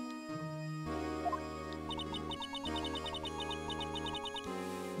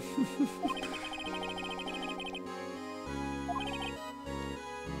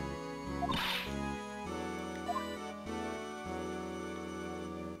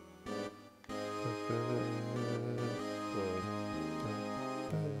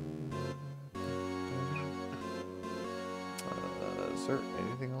 Is there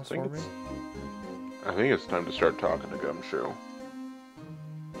anything else for me? I think it's time to start talking to Gumshoe.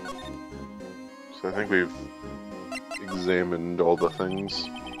 So I think we've examined all the things.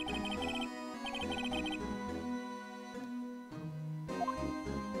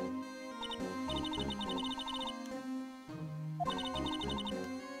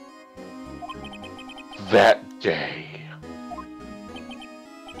 That day.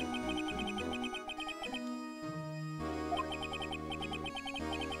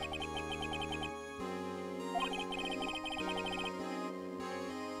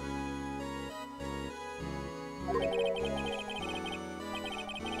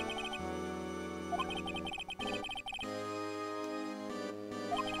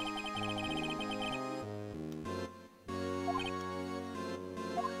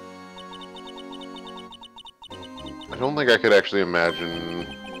 don't think I could actually imagine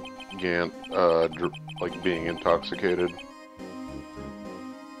Gant, like, being intoxicated.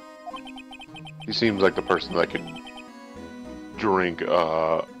 He seems like the person that could drink,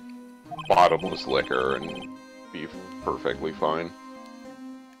 bottomless liquor and be perfectly fine.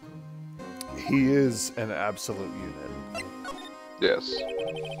 He is an absolute unit. Yes.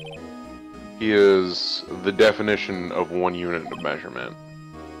 He is the definition of 1 unit of measurement.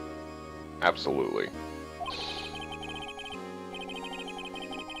 Absolutely.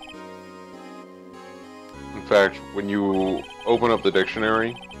 In fact, when you open up the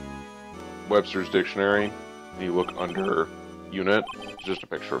dictionary, Webster's dictionary, and you look under unit, it's just a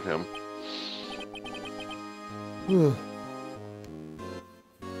picture of him.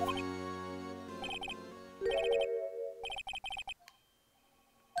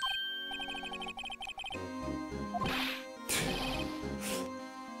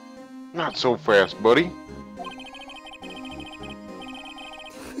 Not so fast, buddy.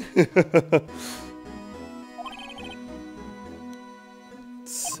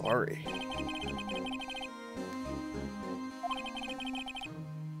 Sorry.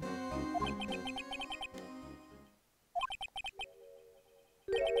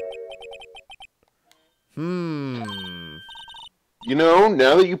 You know,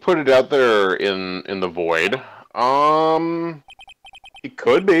 now that you put it out there in the void, it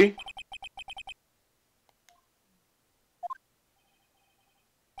could be.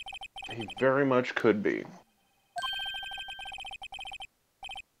 He very much could be.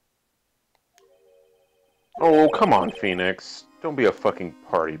 Oh, come on, Phoenix. Don't be a fucking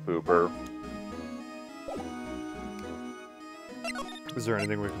party pooper. Is there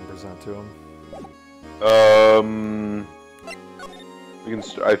anything we can present to him? We can.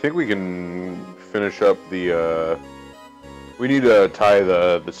 I think we can finish up the. We need to tie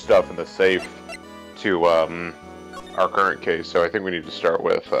the stuff in the safe to our current case. So I think we need to start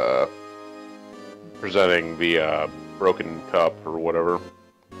with presenting the broken cup or whatever,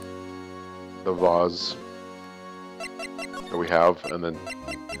 the vase that we have, and then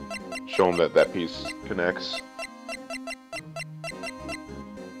show them that that piece connects.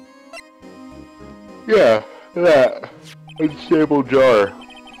 Yeah, that unstable jar.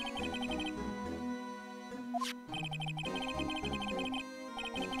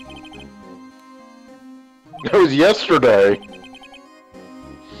 That was yesterday.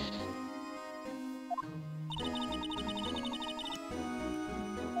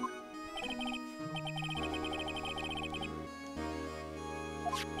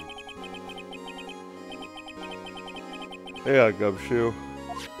 Yeah, Gumshoe.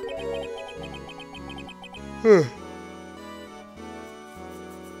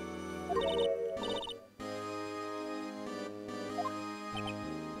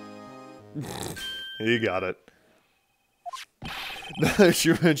 You got it. Now that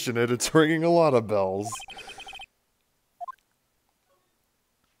you mention it, it's ringing a lot of bells.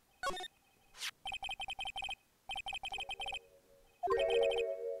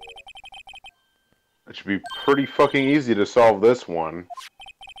 It should be pretty fucking easy to solve this one.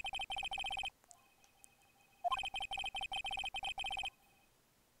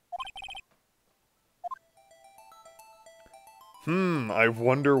 I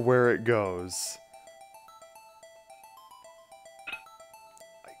wonder where it goes.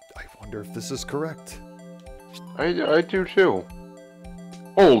 I wonder if this is correct. I do too.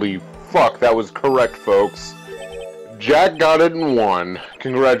 Holy fuck, that was correct, folks. Jack got it in 1.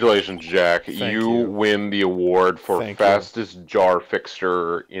 Congratulations, Jack. Thank you you. win the award for Thank fastest jar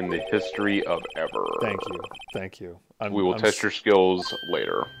fixer in the history of ever. Thank you. Thank you. We will test your skills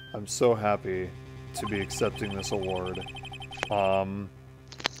later. I'm so happy to be accepting this award. I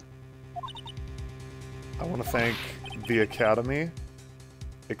want to thank the Academy,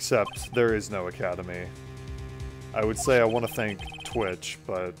 except there is no Academy. I would say I want to thank Twitch,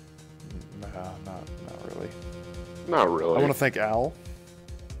 but nah, not really. Not really. I want to thank Al.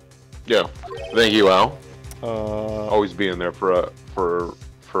 Yeah. Thank you, Al. Uh, Always being there for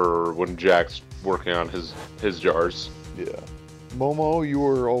when Jack's working on his jars. Yeah. Momo, you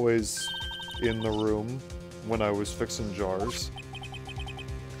were always in the room when I was fixing jars.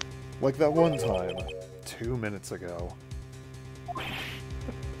 Like that one time, 2 minutes ago.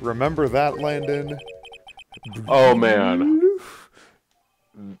 Remember that, Landon? Oh man.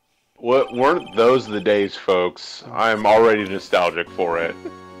 What weren't those the days, folks? I'm already nostalgic for it.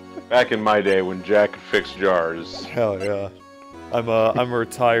 Back in my day when Jack could fix jars. Hell yeah. I'm a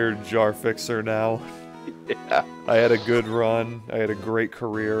retired jar fixer now. Yeah. I had a good run. I had a great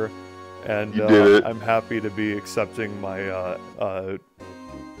career, and You did it. I'm happy to be accepting my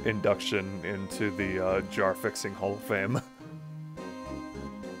induction into the jar fixing Hall of Fame.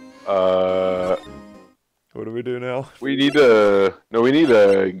 What do we do now? We need a... No, we need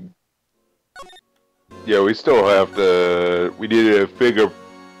a... Yeah, we still have to... We need a fingerprint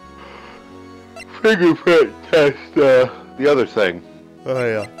test, the other thing. Oh,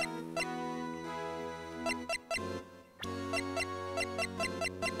 yeah.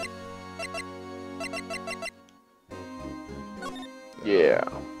 Yeah.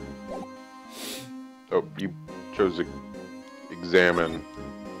 Oh, you chose to examine.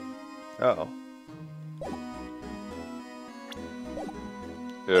 Uh-oh.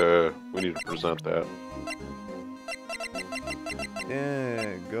 We need to present that.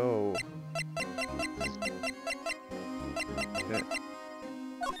 Yeah, go. Yeah.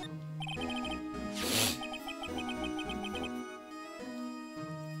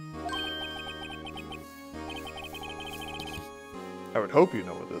 I would hope you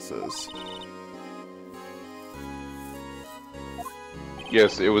know what this is.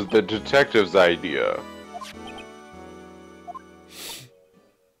 Yes, it was the detective's idea.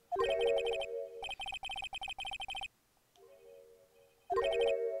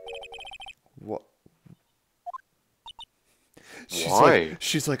 What? Why?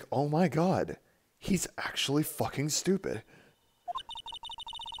 She's like, oh my god, he's actually fucking stupid.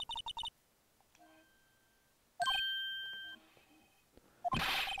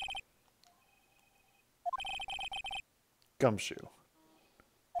 Gumshoe.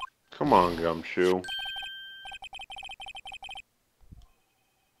 Come on, Gumshoe.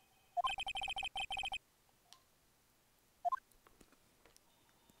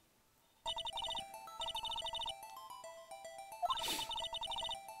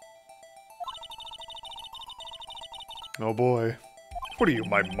 Oh boy. What are you,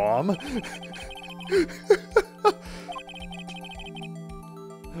 my mom?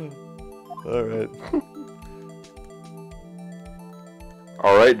 Alright.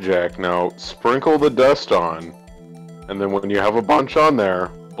 Alright, Jack, now sprinkle the dust on, and then when you have a bunch on there,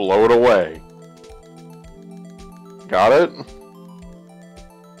 blow it away. Got it? You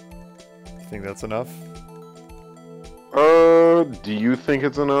think that's enough? Do you think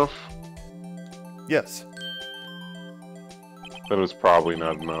it's enough? Yes. Then it's probably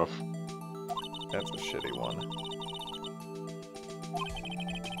not enough. That's a shitty one.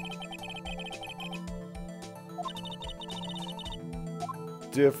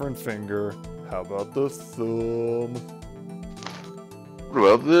 Different finger. How about the thumb? What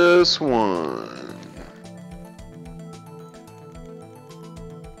about this one?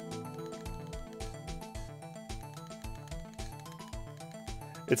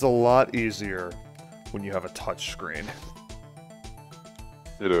 It's a lot easier when you have a touch screen.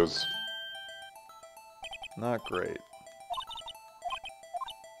 It is. Not great.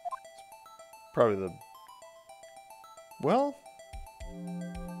 Probably the... Well...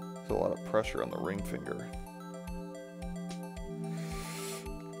 There's a lot of pressure on the ring finger.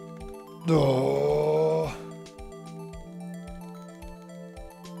 Oh.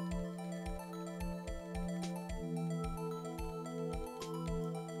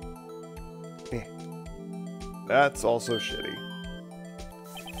 Eh. That's also shitty.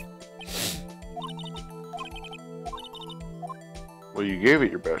 Well, you gave it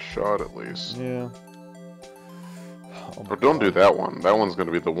your best shot, at least. Yeah. Oh But don't do that one. That one's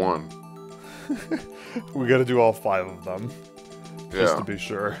gonna be the one. We gotta do all 5 of them. Just Yeah. to be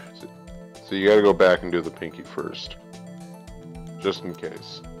sure. So you gotta go back and do the pinky first. Just in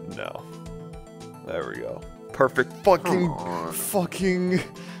case. No. There we go. Perfect fucking... Come on. Fucking...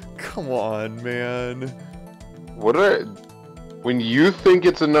 Come on, man. When you think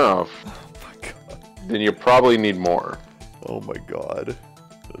it's enough, Oh my god. then you probably need more. Oh my god.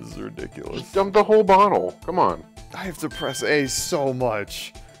 This is ridiculous. Just dump the whole bottle. Come on. I have to press A so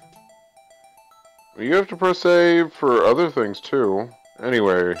much. You have to press A for other things too.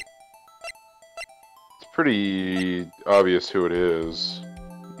 Anyway, it's pretty obvious who it is.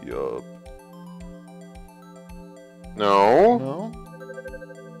 Yup. No? No?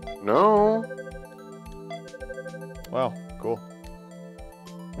 No? Wow, cool.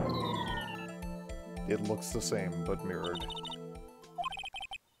 It looks the same, but mirrored.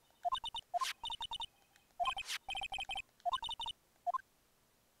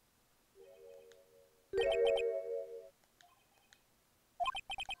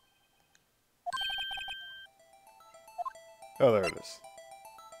 Oh, there it is.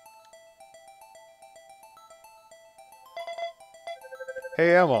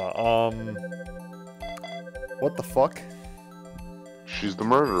 Hey, Emma, what the fuck? She's the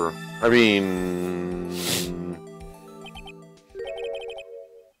murderer. I mean...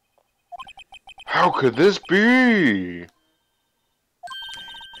 How could this be?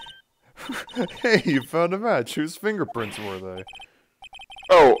 Hey, you found a match. Whose fingerprints were they?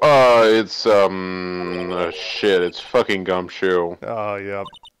 Oh, it's, shit, it's fucking Gumshoe. Oh, yeah.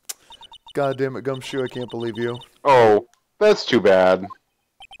 God damn it, Gumshoe, I can't believe you. Oh, that's too bad.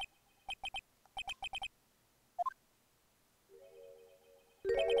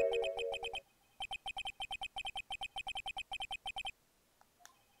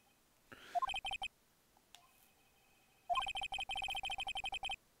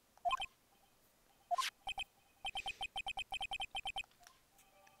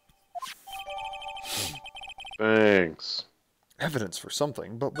 Thanks. Evidence for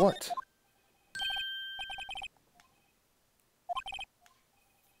something, but what?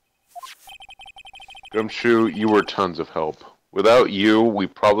 Gumshoe, you were tons of help. Without you, we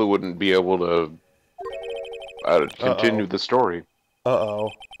probably wouldn't be able to continue the story. Uh-oh.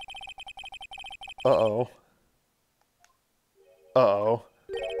 Uh-oh. Uh-oh.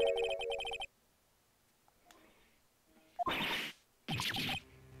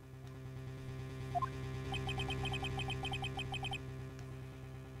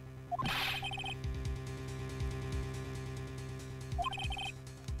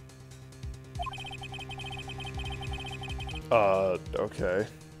 Okay.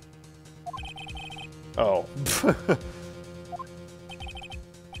 Oh.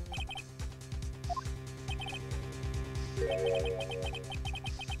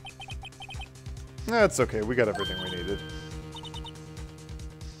 That's okay, we got everything we needed.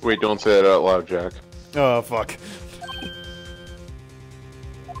 Wait, don't say that out loud, Jack. Oh, fuck.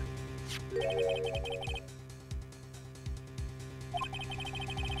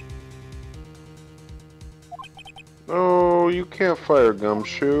 Oh, you can't fire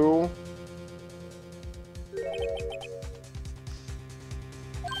Gumshoe.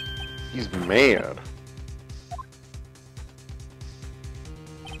 He's mad.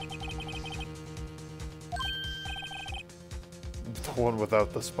 The one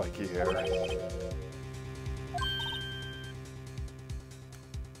without the spiky hair.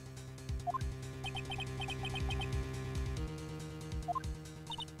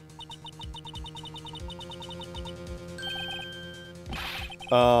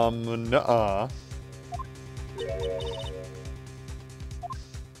 Nuh-uh.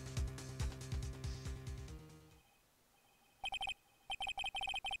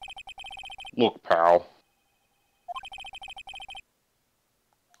 Look, pal.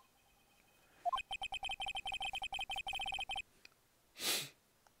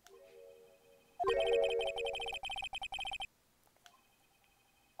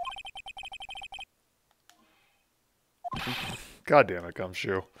 God damn it,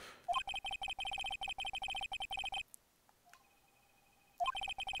 Gumshoe.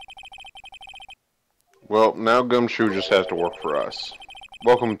 Well, now Gumshoe just has to work for us.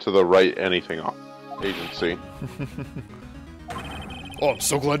 Welcome to the Wright Anything Agency. Oh, I'm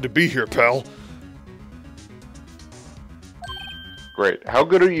so glad to be here, pal. Great. How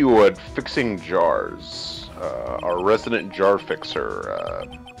good are you at fixing jars? Our resident jar fixer,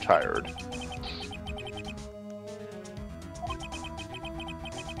 tired.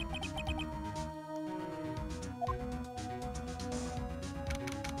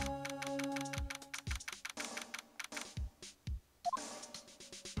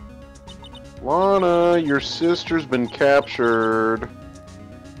 Lana, your sister's been captured.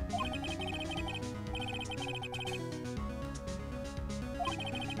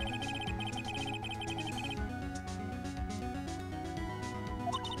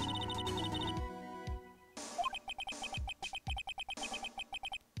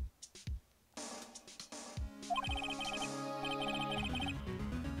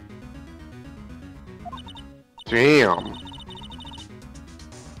 Damn.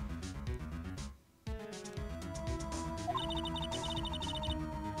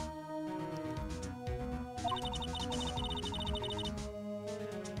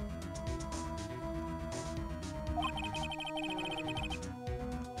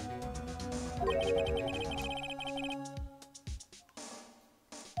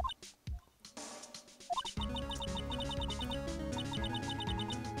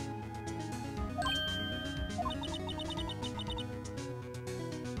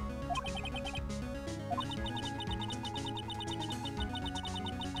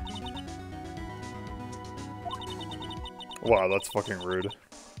 Wow, that's fucking rude.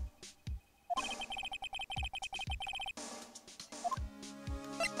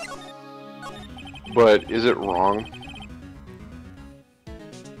 But is it wrong?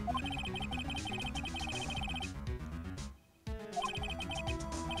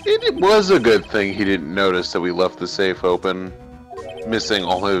 It was a good thing he didn't notice that we left the safe open, missing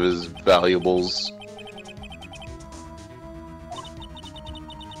all of his valuables.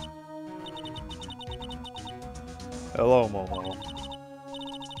 Hello, Momo.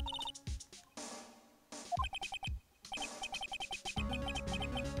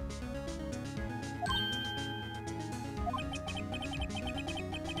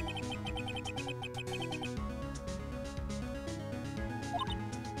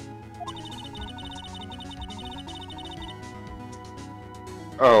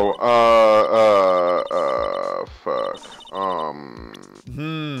 Oh, fuck.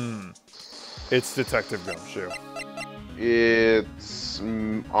 It's Detective Gumshoe. It's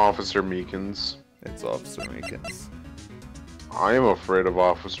Officer Meekins. It's Officer Meekins. I am afraid of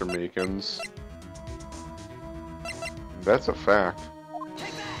Officer Meekins. That's a fact.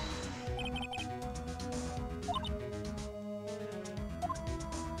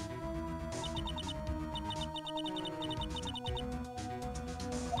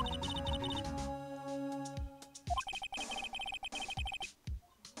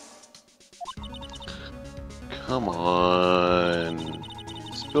 Come on.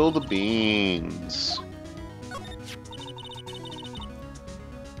 Spill the beans.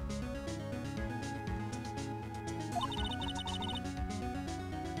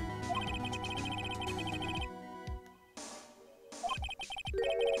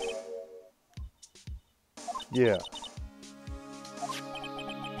 Yeah.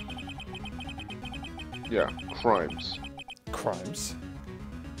 Yeah, crimes. Crimes.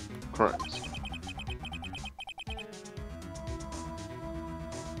 Crimes.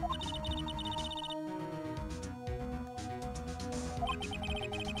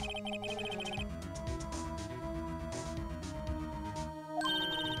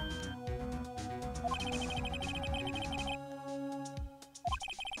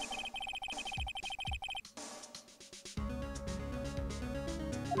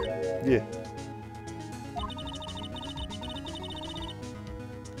 Yeah.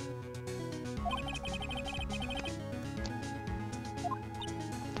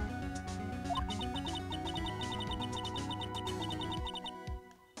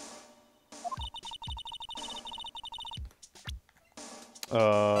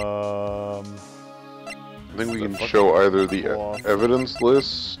 I think we can show either the evidence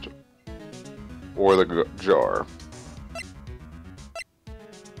list or the jar.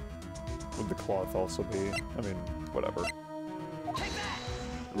 Would the cloth also be? I mean, whatever.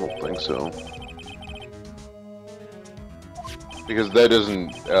 I don't think so. Because that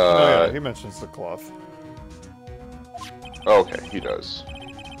isn't, oh yeah, he mentions the cloth. Okay, he does.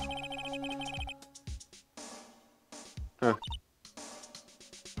 Huh.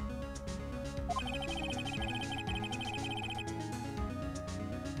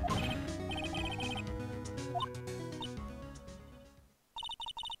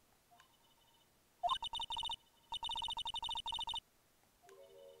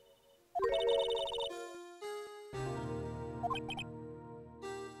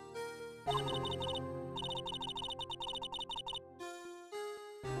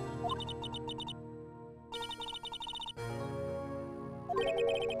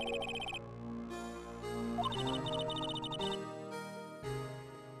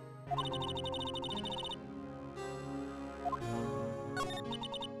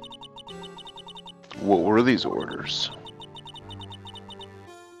 What were these orders?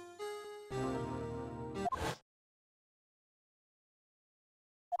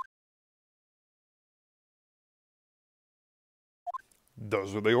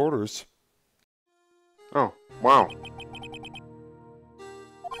 Those are the orders. Oh, wow.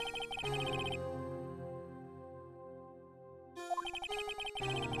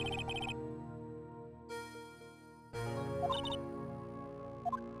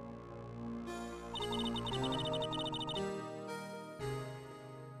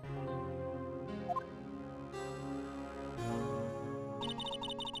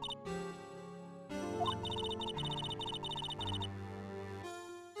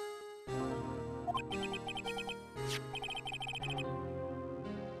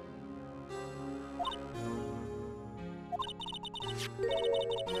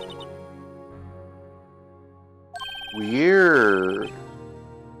 Weird.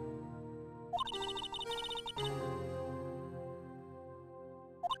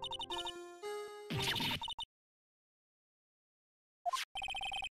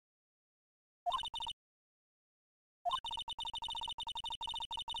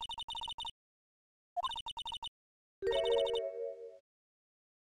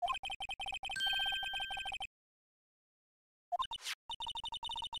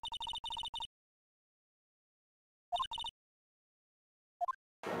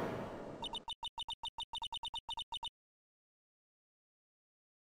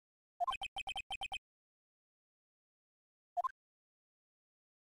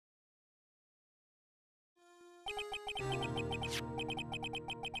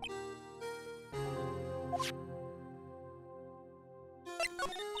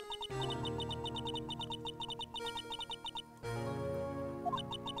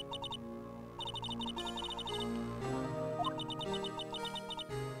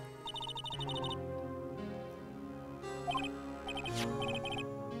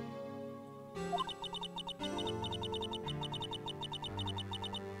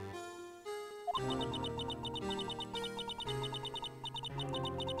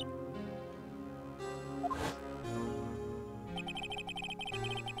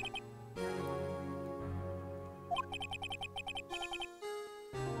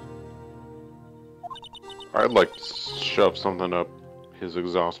 I'd like to shove something up his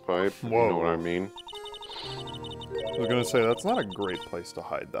exhaust pipe. You know what I Whoa. mean? I was gonna say, that's not a great place to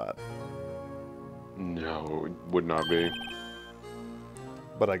hide that. No, it would not be.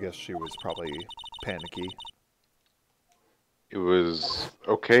 But I guess she was probably panicky. It was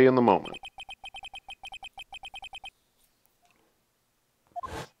okay in the moment.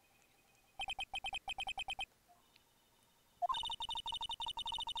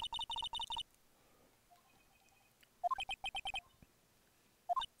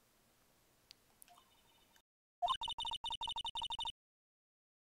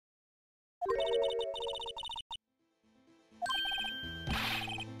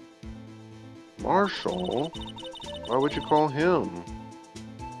 Marshall? Why would you call him?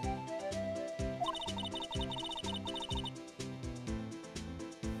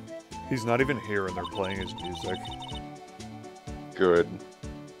 He's not even here and they're playing his music. Good.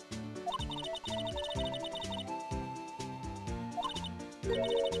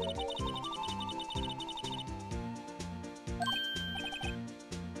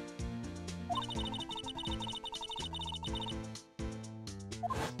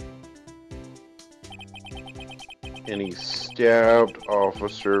 And he stabbed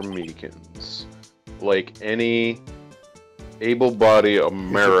Officer Meekins. Like any able-bodied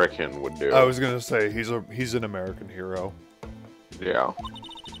American would do. I was gonna say, he's an American hero. Yeah.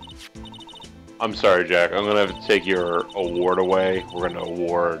 I'm sorry, Jack. I'm gonna have to take your award away. We're gonna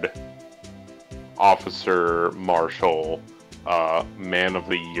award Officer Marshall Man of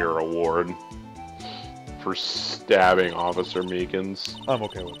the Year award for stabbing Officer Meekins. I'm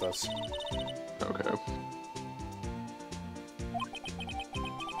okay with this. Okay.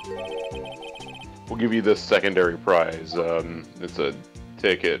 We'll give you this secondary prize. It's a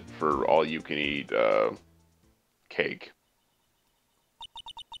ticket for all-you-can-eat cake.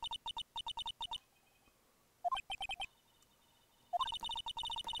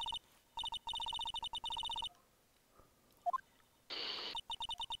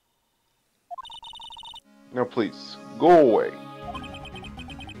 Now please, go away.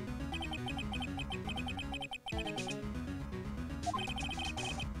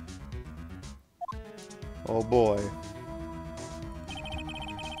 Oh boy.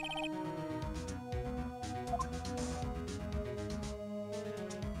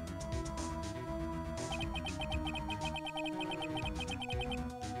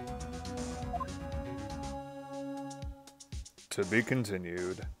 To be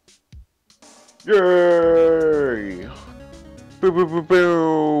continued. Yay! Boo boo boo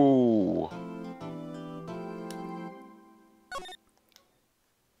boo!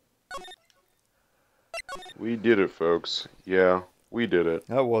 We did it, folks. Yeah, we did it.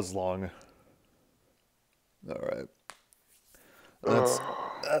 That was long. Alright.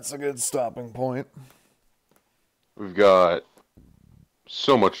 That's a good stopping point. We've got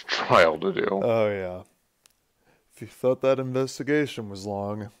so much trial to do. Oh yeah. If you thought that investigation was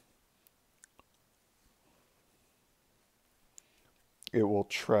long, it will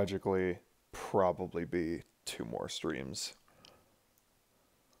tragically probably be 2 more streams.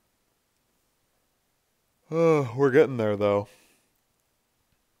 We're getting there, though.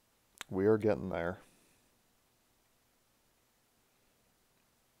 We are getting there.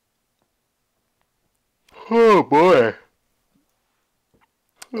 Oh boy.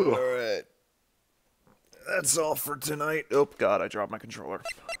 Alright. That's all for tonight. Oh god, I dropped my controller.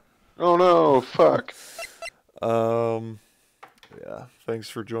 Oh no, fuck. Yeah, thanks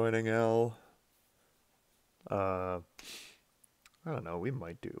for joining, Al. I don't know, we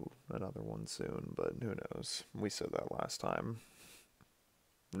might do another one soon, but who knows? We said that last time.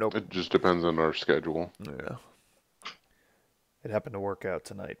 Nope. It just depends on our schedule. Yeah. It happened to work out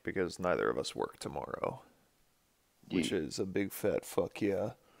tonight because neither of us work tomorrow. Which is a big fat fuck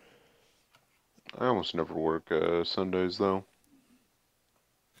yeah. I almost never work Sundays, though.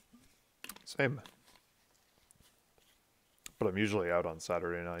 Same. But I'm usually out on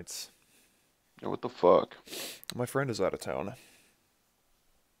Saturday nights. Yeah, what the fuck? My friend is out of town.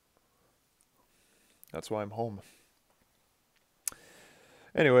 That's why I'm home.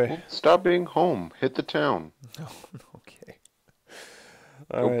 Anyway. Well, stop being home. Hit the town. Okay.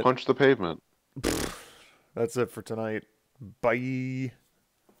 Go Alright. punch the pavement. That's it for tonight. Bye.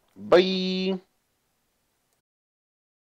 Bye.